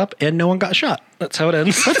closed up, and no one got shot. That's how it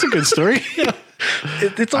ends. That's a good story. Yeah.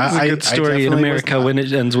 It's always a good story in America when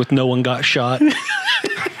it ends with no one got shot.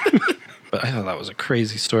 But thought that was a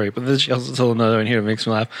crazy story. But then she also told another one here that makes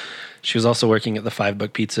me laugh. She was also working at the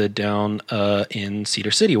 $5 Pizza down in Cedar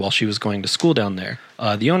City while she was going to school down there.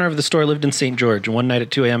 The owner of the store lived in St. George. One night at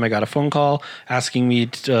 2 a.m., I got a phone call asking me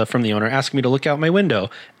from the owner, asking me to look out my window.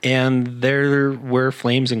 And there were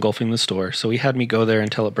flames engulfing the store. So he had me go there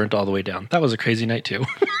until it burnt all the way down. That was a crazy night, too.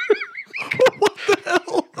 What the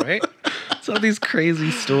hell? Right? So these crazy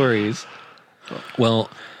stories. Well,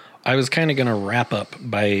 I was kind of going to wrap up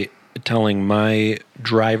by telling my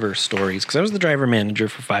driver stories because I was the driver manager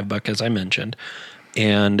for $5, as I mentioned.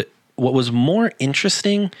 And what was more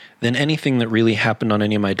interesting than anything that really happened on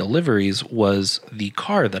any of my deliveries was the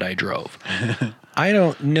car that I drove. I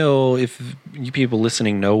don't know if you people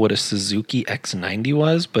listening know what a Suzuki X90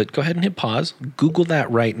 was, but go ahead and hit pause. Google that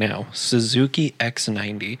right now. Suzuki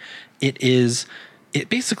X90. It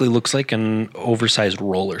basically looks like an oversized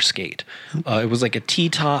roller skate. It was like a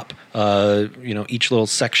T-top. Each little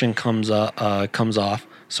section comes off.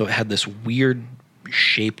 So it had this weird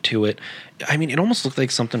shape to it. I mean, it almost looked like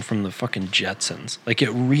something from the fucking Jetsons. Like, it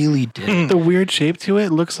really did. The weird shape to it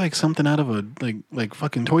looks like something out of a like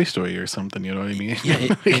fucking Toy Story or something. You know what I mean?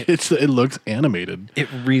 Yeah, it looks animated. It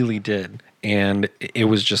really did. And it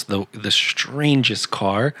was just the strangest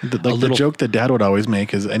car. The joke that Dad would always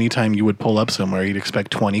make is anytime you would pull up somewhere, you'd expect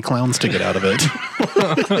 20 clowns to get out of it.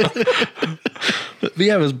 But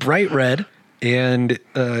yeah, it was bright red. And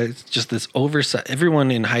it's just this oversized.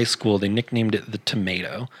 Everyone in high school, they nicknamed it the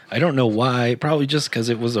tomato. I don't know why. Probably just because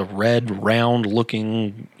it was a red, round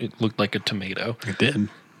looking. It looked like a tomato. It did.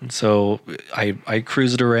 And so I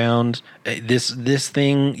cruised around. This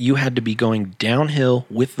thing, you had to be going downhill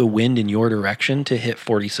with the wind in your direction to hit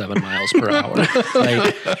 47 miles per hour.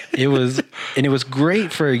 Like, it was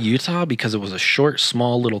great for Utah because it was a short,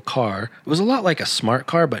 small little car. It was a lot like a smart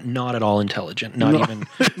car, but not at all intelligent. No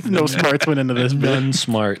smarts went into this. None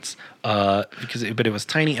smarts. But it was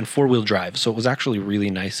tiny and 4-wheel drive, so it was actually really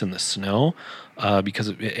nice in the snow. Because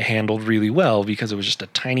it handled really well because it was just a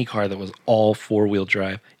tiny car that was all 4-wheel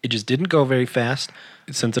drive. It just didn't go very fast.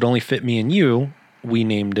 Since it only fit me and you, we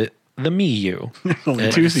named it the Miyu.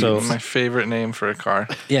 Only 2 seats. So, My favorite name for a car.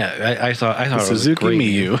 yeah, I thought it was Suzuki a great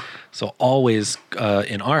Miyu. name. So always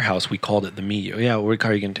in our house we called it the Miyu. Yeah, what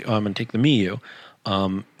car are you going to? I'm going to take the Miyu.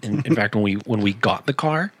 In fact, when we got the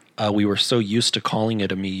car, we were so used to calling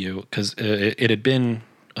it a Miyu because it had been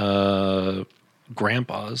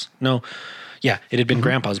Grandpa's. No. Yeah, it had been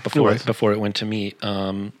Grandpa's before it went to me.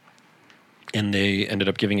 And they ended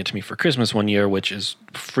up giving it to me for Christmas one year, which is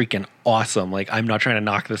freaking awesome. Like, I'm not trying to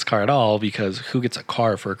knock this car at all because who gets a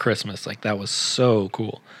car for Christmas? Like, that was so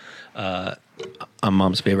cool. I'm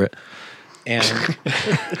Mom's favorite. And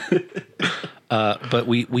but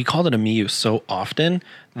we called it a Miyu so often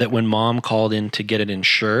that when Mom called in to get it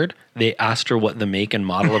insured, they asked her what the make and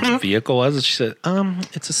model of the vehicle was. And she said,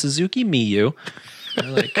 it's a Suzuki Miyu. They're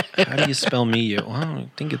like, how do you spell Miyu? Well, I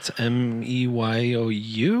think it's MeyoU.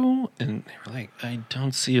 And they were like, I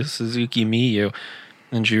don't see a Suzuki Miyu.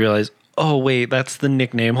 And she realized, oh, wait, that's the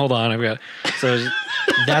nickname. Hold on, I've got. So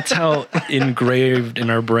that's how engraved in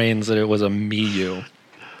our brains that it was a Miyu.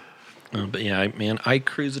 But yeah, I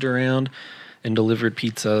cruised around and delivered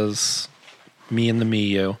pizzas, me and the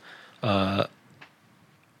Miyu.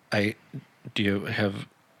 Do you have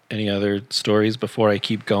any other stories before I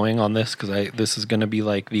keep going on this? Because this is going to be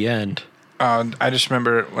like the end. I just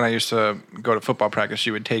remember when I used to go to football practice,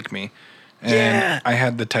 she would take me. And I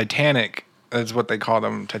had the Titanic, that's what they call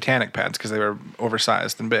them, Titanic pads, because they were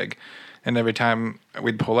oversized and big. And every time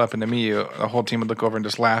we'd pull up in the Miyu, the whole team would look over and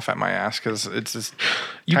just laugh at my ass because it's this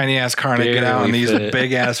tiny-ass car and I get out on these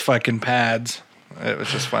big-ass fucking pads. It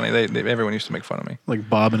was just funny. Everyone used to make fun of me. Like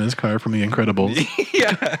Bob in his car from The Incredibles.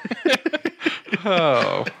 Yeah.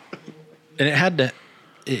 Oh. And it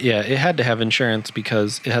had to have insurance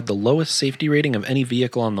because it had the lowest safety rating of any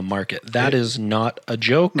vehicle on the market. That is not a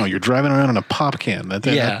joke. No, you're driving around in a pop can. That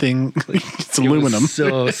thing, it's aluminum. It was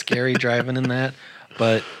so scary driving in that.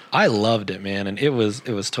 But I loved it, man. And it was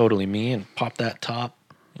totally me. And pop that top,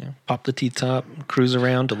 pop the T-top, cruise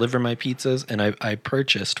around, deliver my pizzas. And I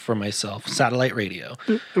purchased for myself satellite radio.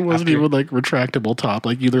 It wasn't even like retractable top.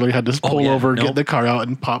 Like you literally had to pull over, get the car out,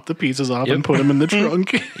 and pop the pieces off and put them in the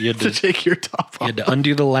trunk you had to take your top off. You had to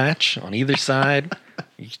undo the latch on either side.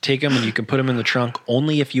 You take them and you can put them in the trunk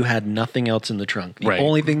only if you had nothing else in the trunk. The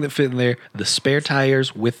only thing that fit in there, the spare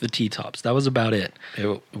tires with the T-tops. That was about it.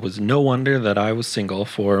 It was no wonder that I was single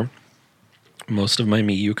for most of my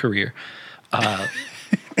Miyu career.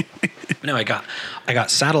 No, I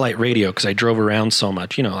got satellite radio because I drove around so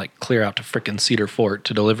much, like clear out to frickin' Cedar Fort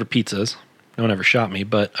to deliver pizzas. No one ever shot me,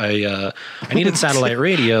 but I needed satellite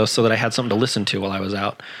radio so that I had something to listen to while I was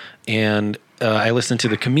out. and I listened to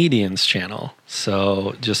the Comedians channel.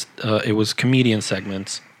 So just it was comedian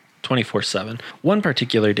segments 24/7. One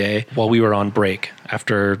particular day while we were on break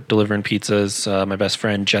after delivering pizzas, my best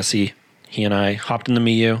friend Jesse, he and I hopped in the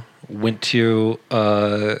Miu, went to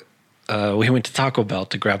Taco Bell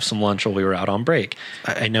to grab some lunch while we were out on break.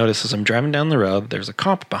 I noticed as I'm driving down the road, there's a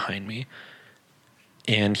cop behind me,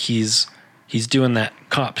 and he's doing that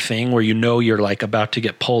cop thing where you're like about to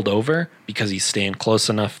get pulled over because he's staying close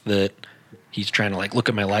enough that he's trying to like look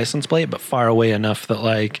at my license plate, but far away enough that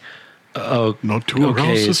like, not to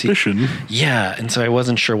arouse suspicion. Yeah, and so I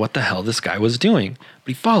wasn't sure what the hell this guy was doing, but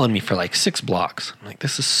he followed me for like 6 blocks. I'm like,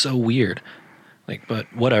 this is so weird. Like,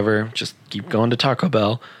 but whatever, just keep going to Taco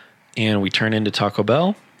Bell, and we turn into Taco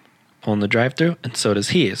Bell, pull in the drive-thru, and so does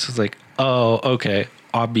he. So it's like, oh, okay.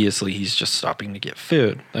 Obviously, he's just stopping to get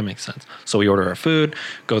food. That makes sense. So we order our food,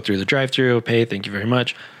 go through the drive-thru, pay, thank you very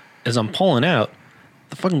much. As I'm pulling out,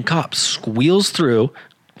 the fucking cop squeals through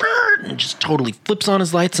and just totally flips on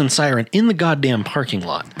his lights and siren in the goddamn parking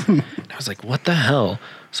lot. I was like, what the hell?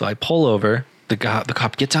 So I pull over. The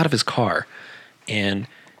cop gets out of his car, and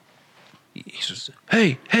he's just,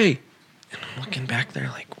 hey. And I'm looking back there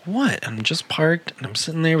like, what? I'm just parked, and I'm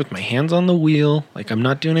sitting there with my hands on the wheel. Like, I'm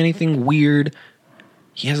not doing anything weird.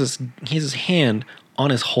 He has his hand on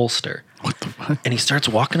his holster. What the fuck? And he starts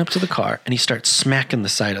walking up to the car, and he starts smacking the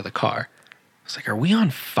side of the car. I was like, are we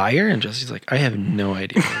on fire? And Jesse's like, I have no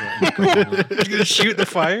idea what's going on. You gonna shoot the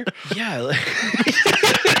fire? Yeah. Like,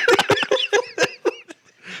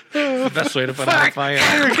 the best way to put out a fire.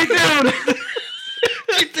 Get down!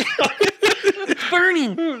 It's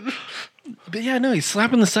burning. But yeah, no, he's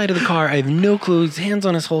slapping the side of the car. I have no clue. His hand's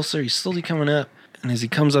on his holster. He's slowly coming up. And as he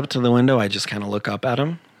comes up to the window, I just kind of look up at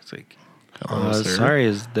him. It's like, Hello, sir. sorry,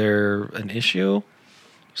 is there an issue?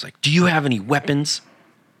 He's like, do you have any weapons?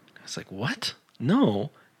 I was like, what? No.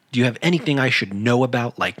 Do you have anything I should know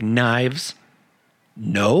about, like knives?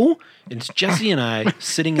 No. And it's Jesse and I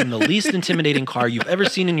sitting in the least intimidating car you've ever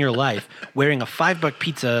seen in your life, wearing a $5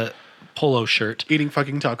 pizza polo shirt. Eating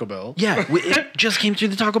fucking Taco Bell. Yeah, it just came through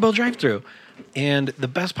the Taco Bell drive-thru. And the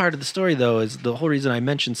best part of the story, though, is the whole reason I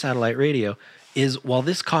mentioned satellite radio is while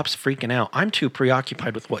this cop's freaking out, I'm too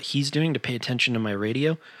preoccupied with what he's doing to pay attention to my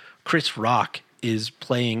radio. Chris Rock is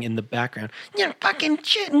playing in the background. You're fucking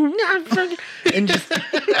shitting. And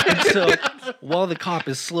so while the cop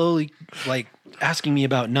is slowly like asking me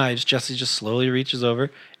about knives, Jesse just slowly reaches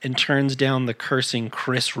over and turns down the cursing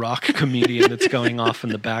Chris Rock comedian that's going off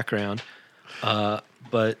in the background.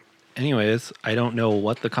 But anyways, I don't know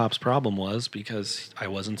what the cop's problem was because I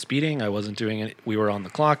wasn't speeding. I wasn't doing it. We were on the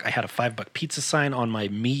clock. I had a $5 pizza sign on my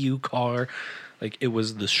Miu car. Like, it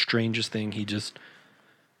was the strangest thing. He just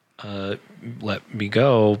let me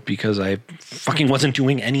go because I fucking wasn't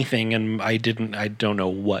doing anything, and I don't know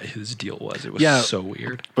what his deal was. It was so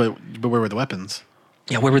weird. But where were the weapons?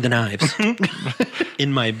 Yeah, where were the knives?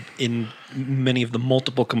 in many of the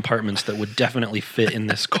multiple compartments that would definitely fit in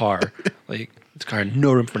this car. Like, this car had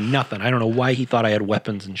no room for nothing. I don't know why he thought I had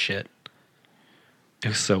weapons and shit. It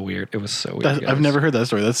was so weird. It was so weird. I've never heard that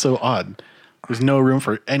story. That's so odd. There's no room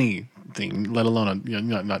for anything, let alone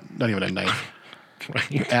not even a knife.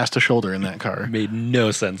 Right. Ass to shoulder in that car. Made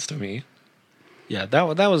no sense to me. Yeah,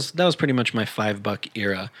 that was pretty much my $5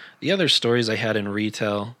 era. The other stories I had in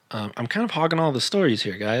retail, I'm kind of hogging all the stories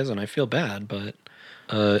here, guys, and I feel bad, but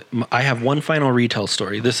I have one final retail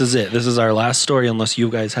story. This is it. This is our last story, unless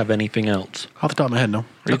you guys have anything else. Off the top of my head, no.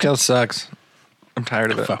 Retail sucks. I'm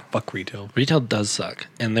tired of it. Fuck retail. Retail does suck,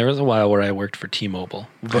 and there was a while where I worked for T-Mobile,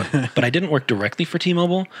 but I didn't work directly for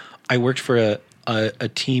T-Mobile. I worked for a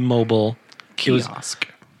T-Mobile kiosk.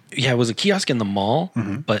 It was a kiosk in the mall,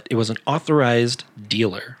 but it was an authorized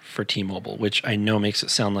dealer for T-Mobile, which I know makes it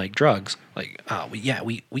sound like drugs. Like, we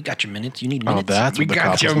got your minutes. You need minutes. Oh, that's We what the got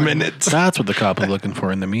cop your was minutes. That's what the cop was looking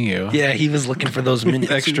for in the Miu. Yeah, he was looking for those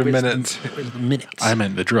minutes. Extra minutes. Where's the minutes? I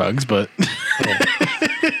meant the drugs, but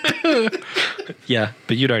Yeah,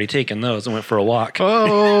 but you'd already taken those and went for a walk.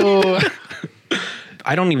 oh,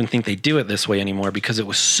 I don't even think they do it this way anymore because it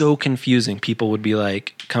was so confusing. People would be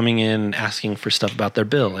like coming in and asking for stuff about their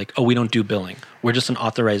bill. Like, oh, we don't do billing. We're just an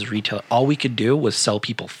authorized retailer. All we could do was sell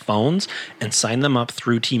people phones and sign them up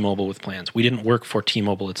through T-Mobile with plans. We didn't work for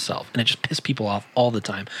T-Mobile itself. And it just pissed people off all the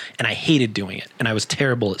time. And I hated doing it. And I was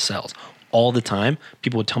terrible at sales. All the time,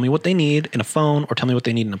 people would tell me what they need in a phone or tell me what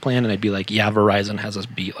they need in a plan. And I'd be like, yeah, Verizon has us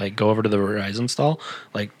beat. Like, go over to the Verizon stall,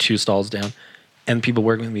 like 2 stalls down. And people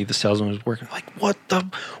working with me, the salesman was working like, what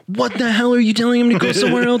the hell are you telling him to go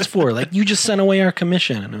somewhere else for? Like, you just sent away our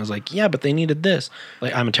commission. And I was like, yeah, but they needed this.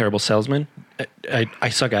 Like, I'm a terrible salesman. I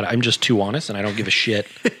suck at it. I'm just too honest and I don't give a shit.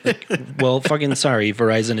 Like, well, fucking sorry.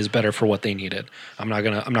 Verizon is better for what they needed. I'm not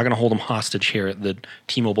gonna hold them hostage here at the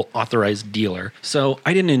T-Mobile authorized dealer. So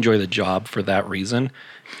I didn't enjoy the job for that reason.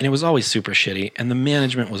 And it was always super shitty. And the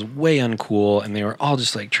management was way uncool. And they were all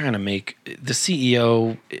just like trying to make the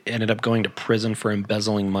CEO ended up going to prison for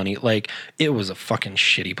embezzling money. Like it was a fucking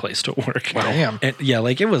shitty place to work. Wow. Damn. And yeah,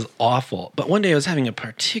 like it was awful. But one day I was having a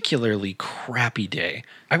particularly crappy day.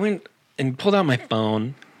 I went and pulled out my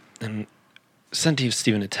phone and sent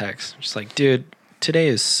Steven a text. Just like, dude, today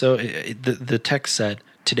is so. The text said,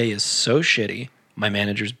 today is so shitty. My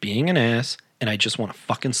manager's being an ass, and I just want a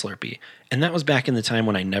fucking Slurpee. And that was back in the time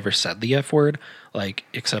when I never said the F word, like,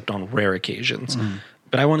 except on rare occasions.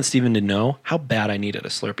 But I wanted Steven to know how bad I needed a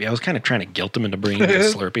Slurpee. I was kind of trying to guilt him into bringing the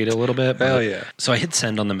Slurpee a little bit. Hell yeah. So I hit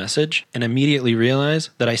send on the message and immediately realized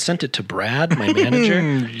that I sent it to Brad, my manager,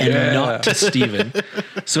 and not to Steven.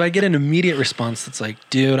 So I get an immediate response that's like,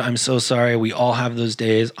 dude, I'm so sorry. We all have those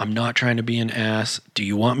days. I'm not trying to be an ass. Do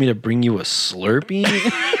you want me to bring you a Slurpee?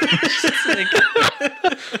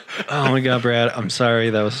 Oh my God, Brad, I'm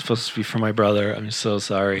sorry. That was supposed to be for my brother. I'm so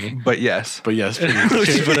sorry. But yes. Please.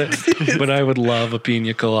 but I would love a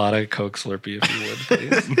pina colada Coke Slurpee if you would,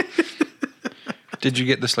 please. Did you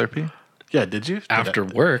get the Slurpee? Yeah, did you? After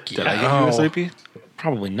work, Did I yeah. give you a Slurpee?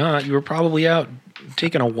 Probably not. You were probably out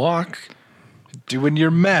taking a walk, Doing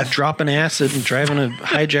your meth. dropping acid, and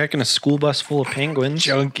hijacking a school bus full of penguins.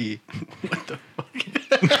 Junkie.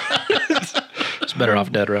 It's better off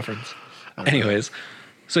dead reference. Anyways,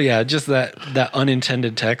 so yeah, just that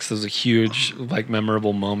unintended text was a huge, like,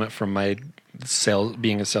 memorable moment from my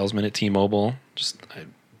being a salesman at T-Mobile.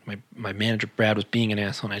 My manager Brad was being an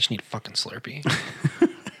asshole, and I just need a fucking Slurpee.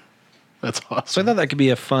 That's awesome. So I thought that could be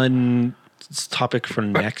a fun topic for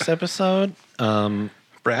next episode.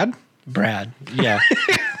 Brad? Brad, yeah.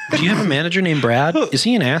 Do you have a manager named Brad? Is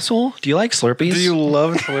he an asshole? Do you like Slurpees? Do you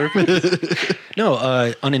love Slurpee? No,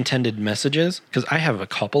 unintended messages, because I have a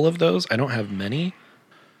couple of those. I don't have many.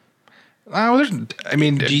 I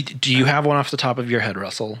mean, Do you have one off the top of your head,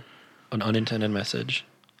 Russell? An unintended message?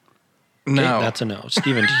 no. Okay, that's a no.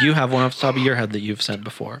 Steven, do you have one off the top of your head that you've sent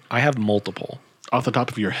before? I have multiple. Off the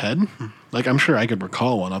top of your head? Like, I'm sure I could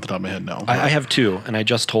recall one off the top of my head. No. I have two, and I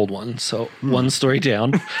just told one. So one story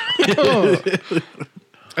down. I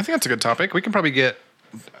think that's a good topic. We can probably get.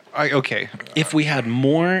 Okay. If we had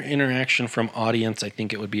more interaction from audience, I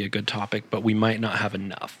think it would be a good topic, but we might not have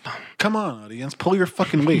enough. Come on, audience. Pull your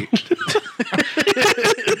fucking weight.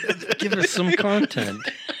 Give us some content.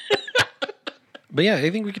 But yeah,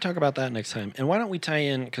 I think we could talk about that next time. And why don't we tie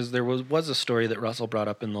in, because there was a story that Russell brought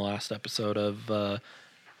up in the last episode of, I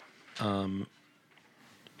don't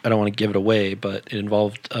want to give it away, but it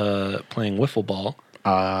involved playing wiffle ball.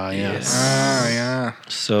 Yes. Yeah.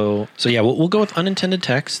 So yeah, we'll go with unintended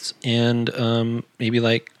texts and maybe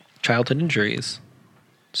like childhood injuries.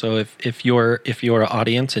 So if you're an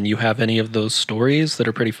audience and you have any of those stories that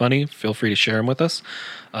are pretty funny, feel free to share them with us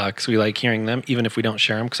because we like hearing them, even if we don't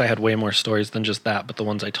share them. Because I had way more stories than just that, but the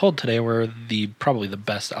ones I told today were probably the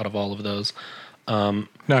best out of all of those.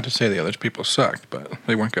 Not to say the other people sucked, but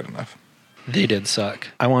they weren't good enough. They did suck.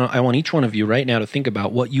 I want each one of you right now to think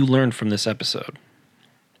about what you learned from this episode,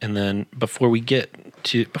 and then before we get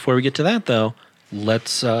to that though,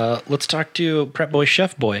 let's talk to Prep Boy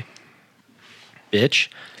Chef Boy. Bitch.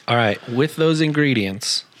 All right, with those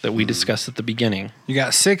ingredients that we discussed at the beginning. You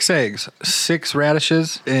got 6 eggs, 6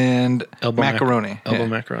 radishes, and macaroni.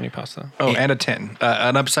 Macaroni pasta. Oh, and a tin.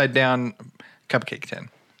 An upside down cupcake tin.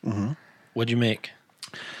 What'd you make?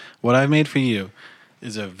 What I've made for you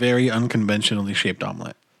is a very unconventionally shaped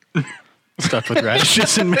omelet. Stuffed with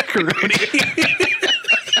radishes and macaroni.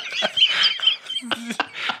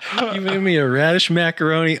 You made me a radish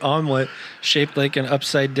macaroni omelet shaped like an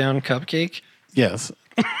upside down cupcake? Yes.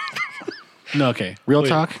 No, okay. Real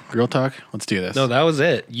talk. Let's do this. No, that was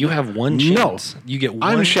it. You have one chance. You get one.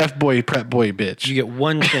 I'm Chef Boy, Prep Boy, bitch. You get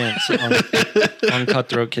one chance on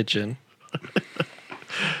Cutthroat Kitchen.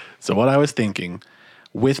 So what I was thinking,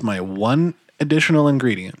 with my one additional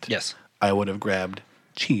ingredient, Yes. I would have grabbed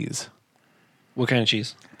cheese. What kind of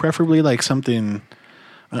cheese? Preferably like something.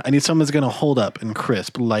 I need something that's going to hold up and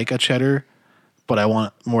crisp, like a cheddar, but I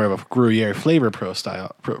want more of a Gruyere flavor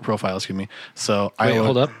profile. Excuse me. So Wait,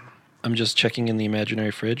 hold up. I'm just checking in the imaginary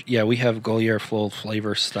fridge. Yeah, we have Gruyere full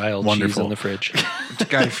flavor style cheese in the fridge. It's a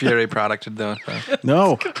Guy Fieri product, though.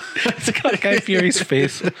 No, It's got Guy Fieri's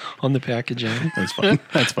face on the packaging. that's fine.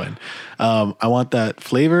 That's fine. I want that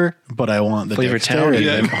flavor, but I want the Flavor dexterity.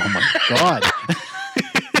 town. Oh my god.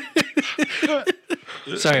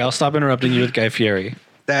 Sorry, I'll stop interrupting you with Guy Fieri.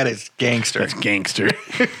 That is gangster. That's gangster.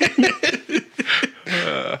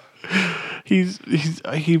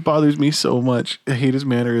 he bothers me so much. I hate his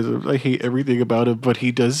mannerisms. I hate everything about him, but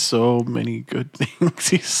he does so many good things.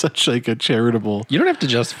 He's such like a charitable. You don't have to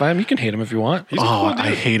justify him. You can hate him if you want.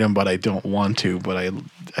 I hate him, but I don't want to. But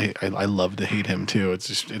I love to hate him too. It's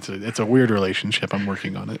just it's a weird relationship. I'm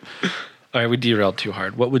working on it. All right, we derailed too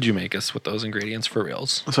hard. What would you make us with those ingredients for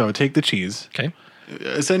reals? So I would take the cheese. Okay.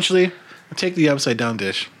 Essentially, I'd take the upside down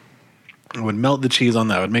dish. I would melt the cheese on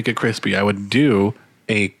that. I would make it crispy. I would do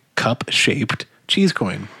a cup-shaped cheese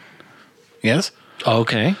coin. Yes?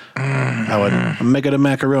 Okay. I would make it a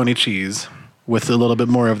macaroni cheese with a little bit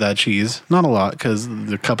more of that cheese. Not a lot, because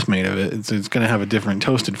the cup's made of it. It's going to have a different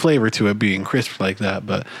toasted flavor to it being crisp like that.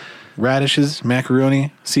 But radishes,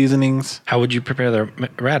 macaroni, seasonings. How would you prepare the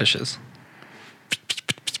radishes?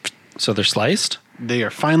 So they're sliced? They are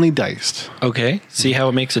finely diced. Okay. See how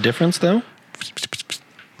it makes a difference, though?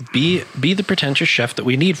 Be the pretentious chef that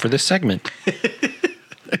we need for this segment.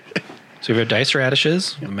 So we have diced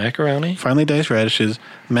radishes, macaroni. Finely diced radishes,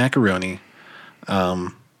 macaroni.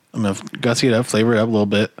 I'm going to gussy it up, flavor it up a little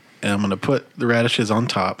bit, and I'm going to put the radishes on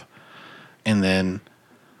top. And then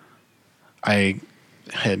I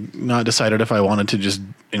had not decided if I wanted to just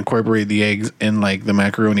incorporate the eggs in like the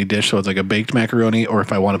macaroni dish, so it's like a baked macaroni, or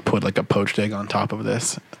if I want to put like a poached egg on top of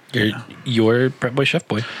this. You're Prep Boy Chef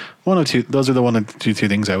Boy. One or two. Those are the one or two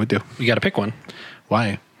things I would do. You got to pick one.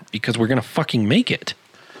 Why? Because we're going to fucking make it.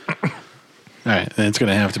 All right, and it's going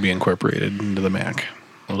to have to be incorporated into the mac.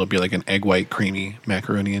 It'll be like an egg white creamy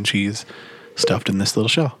macaroni and cheese stuffed in this little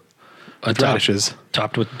shell. With radishes.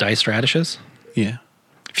 Topped with diced radishes? Yeah.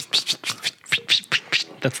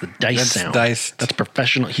 That's the dice sound. Diced. That's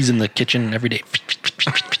professional. He's in the kitchen every day.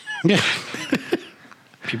 Yeah.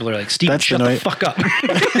 People are like, Steve, That's shut the fuck up.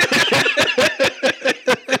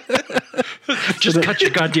 Just cut your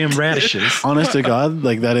goddamn radishes. Honest to God,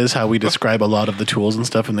 like that is how we describe a lot of the tools and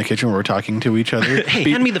stuff in the kitchen when we're talking to each other. Hey,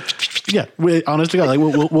 hand me the... Yeah, honest to God, like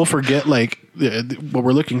we'll forget like what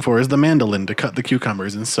we're looking for is the mandolin to cut the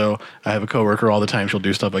cucumbers, and so I have a coworker all the time. She'll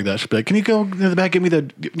do stuff like that. She'll be like, "Can you go in the back, give me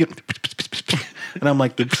the," and I'm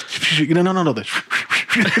like, "No."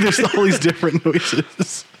 There's all these different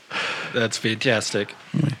noises. That's fantastic.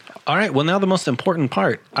 All right, well now the most important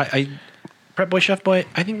part. I Prep Boy Chef Boy,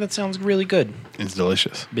 I think that sounds really good. It's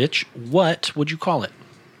delicious. Bitch, what would you call it?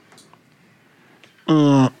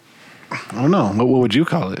 I don't know. What would you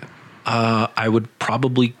call it? I would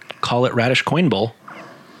probably call it Radish Coin Bowl.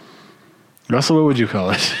 Russell, what would you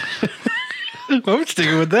call it? I'm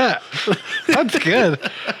sticking with that. That's good.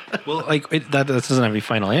 Well, like that doesn't have any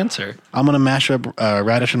final answer. I'm gonna mash up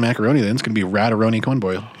radish and macaroni. Then it's gonna be Rataroni Coin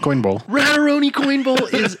Bowl. Rataroni Coin Bowl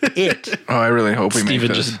is it. Oh, I really hope we make Steven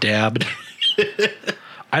this. just dabbed.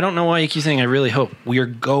 I don't know why you keep saying I really hope. We are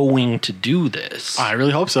going to do this. I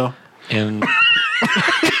really hope so. And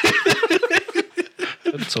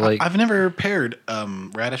so like I've never paired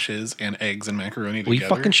radishes and eggs and macaroni together. we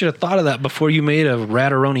fucking should have thought of that before you made a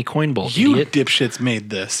Rataroni Coin Bowl. You idiot. dipshits made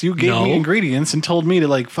this. You gave No. me ingredients and told me to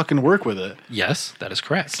like fucking work with it. Yes, that is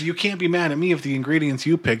correct. So you can't be mad at me if the ingredients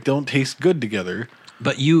you picked don't taste good together.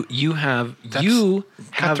 But you have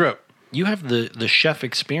cutthroat. You have the chef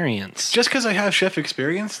experience. Just because I have chef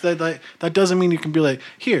experience, that doesn't mean you can be like,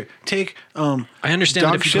 here, take I understand that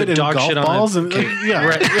dog if you shit put and dog golf shit on balls it, and okay, yeah,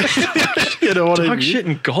 right. You know what I Dog mean? shit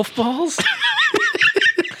and golf balls?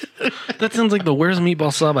 That sounds like the worst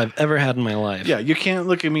meatball sub I've ever had in my life. Yeah, you can't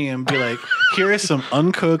look at me and be like, here is some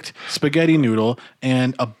uncooked spaghetti noodle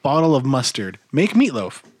and a bottle of mustard. Make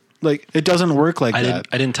meatloaf. Like, it doesn't work like that.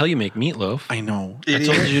 I didn't tell you make meatloaf. I know. I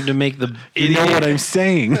told you to make the You know what I'm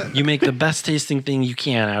saying? you make the best tasting thing you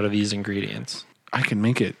can out of these ingredients. I can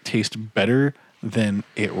make it taste better than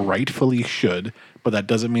it rightfully should, but that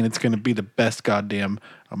doesn't mean it's going to be the best goddamn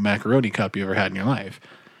macaroni cup you ever had in your life.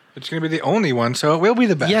 It's going to be the only one, so it will be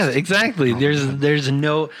the best. Yeah, exactly. There's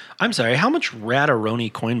no. I'm sorry. How much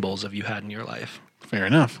Rataroni Coin Bowls have you had in your life? Fair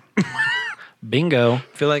enough. Bingo. I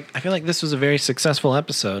feel like this was a very successful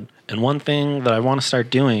episode. And one thing that I want to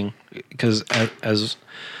start doing, because as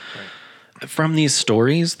from these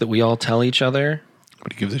stories that we all tell each other,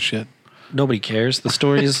 Nobody gives a shit. nobody cares. The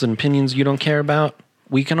stories and opinions you don't care about,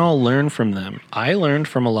 we can all learn from them. I learned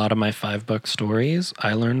from a lot of my $5 stories.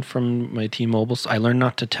 I learned from my T-Mobile. I learned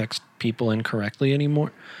not to text people incorrectly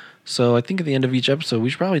anymore. So I think at the end of each episode, we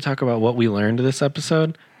should probably talk about what we learned this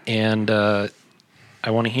episode. And I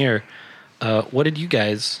want to hear, what did you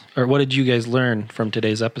guys learn from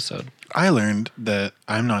today's episode? I learned that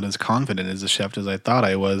I'm not as confident as a chef as I thought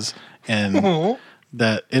I was, and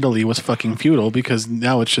that Italy was fucking futile because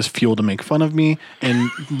now it's just fuel to make fun of me and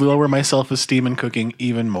lower my self-esteem in cooking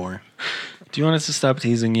even more. Do you want us to stop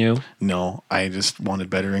teasing you? No, I just wanted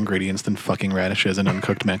better ingredients than fucking radishes and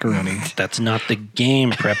uncooked macaroni. That's not the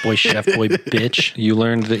game, prep boy, chef boy, bitch. You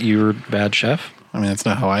learned that you were a bad chef? I mean, that's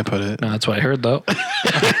not how I put it. No, that's what I heard, though.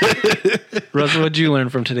 Russ, what'd you learn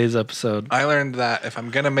from today's episode? I learned that if I'm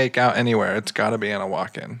going to make out anywhere, it's got to be in a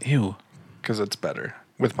walk-in. Ew. Because it's better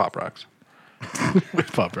with Pop Rocks.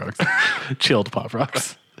 With Pop Rocks. Chilled Pop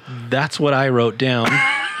Rocks. That's what I wrote down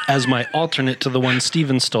as my alternate to the one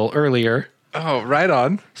Steven stole earlier. Oh, right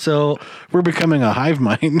on. So We're becoming a hive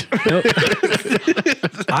mind.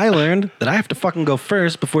 I learned that I have to fucking go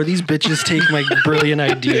first before these bitches take my brilliant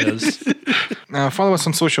ideas. Follow us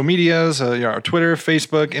on social medias, our Twitter,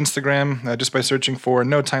 Facebook, Instagram, just by searching for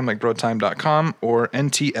notimelikebrotime.com or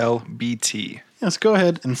NTLBT. Yes, go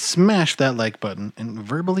ahead and smash that like button and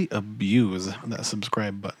verbally abuse that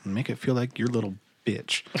subscribe button. Make it feel like your little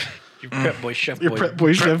bitch. You prep boy, chef Your boy. prep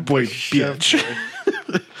boy, chef boy, bitch.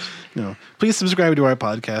 No, please subscribe to our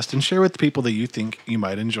podcast and share with the people that you think you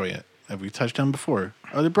might enjoy it. Have we touched on before?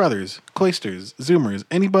 Other brothers, cloisters, Zoomers,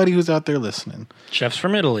 anybody who's out there listening. Chefs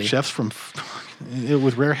from Italy. Chefs from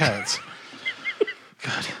with rare hats.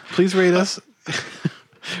 God, please rate us.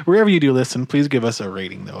 Wherever you do listen, please give us a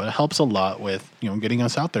rating, though. It helps a lot with getting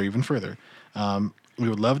us out there even further. We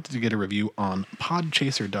would love to get a review on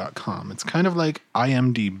podchaser.com. It's kind of like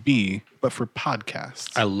IMDb, but for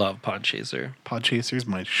podcasts. I love Podchaser. Podchaser's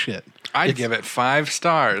my shit. I'd give it 5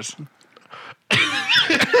 stars.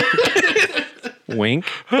 Wink.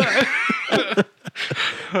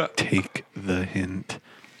 Take the hint.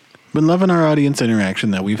 Been loving our audience interaction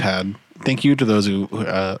that we've had. Thank you to those who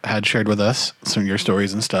had shared with us some of your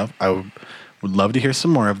stories and stuff. I would love to hear some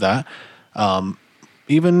more of that.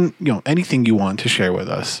 Even, anything you want to share with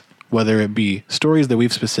us, whether it be stories that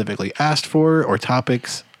we've specifically asked for or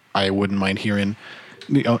topics, I wouldn't mind hearing,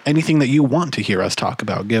 anything that you want to hear us talk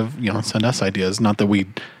about. Send us ideas. Not that we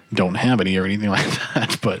don't have any or anything like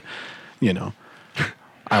that, but,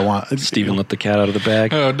 I want... Steven let the cat out of the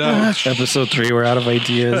bag. Oh, no. Episode 3, we're out of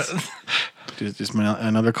ideas. Just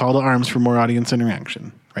another call to arms for more audience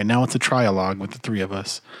interaction. Right now it's a trialogue with the 3 of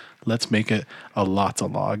us. Let's make it a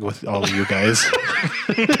lots-a-log with all of you guys.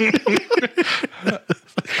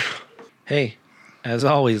 Hey, as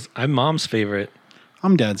always, I'm Mom's favorite.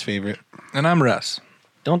 I'm Dad's favorite. And I'm Russ.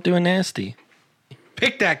 Don't do a nasty.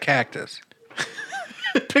 Pick that cactus.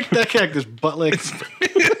 Pick that cactus, butt licks.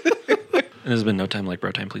 And there's been No Time Like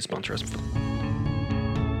Bro Time. Please sponsor us.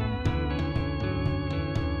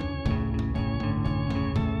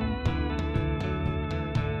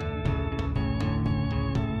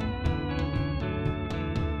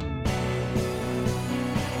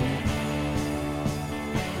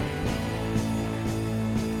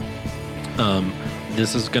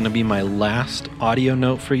 This is going to be my last audio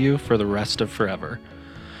note for you for the rest of forever.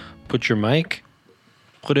 Put your mic,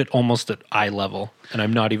 put it almost at eye level, and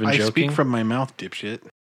I'm not even I joking. speak from my mouth, dipshit.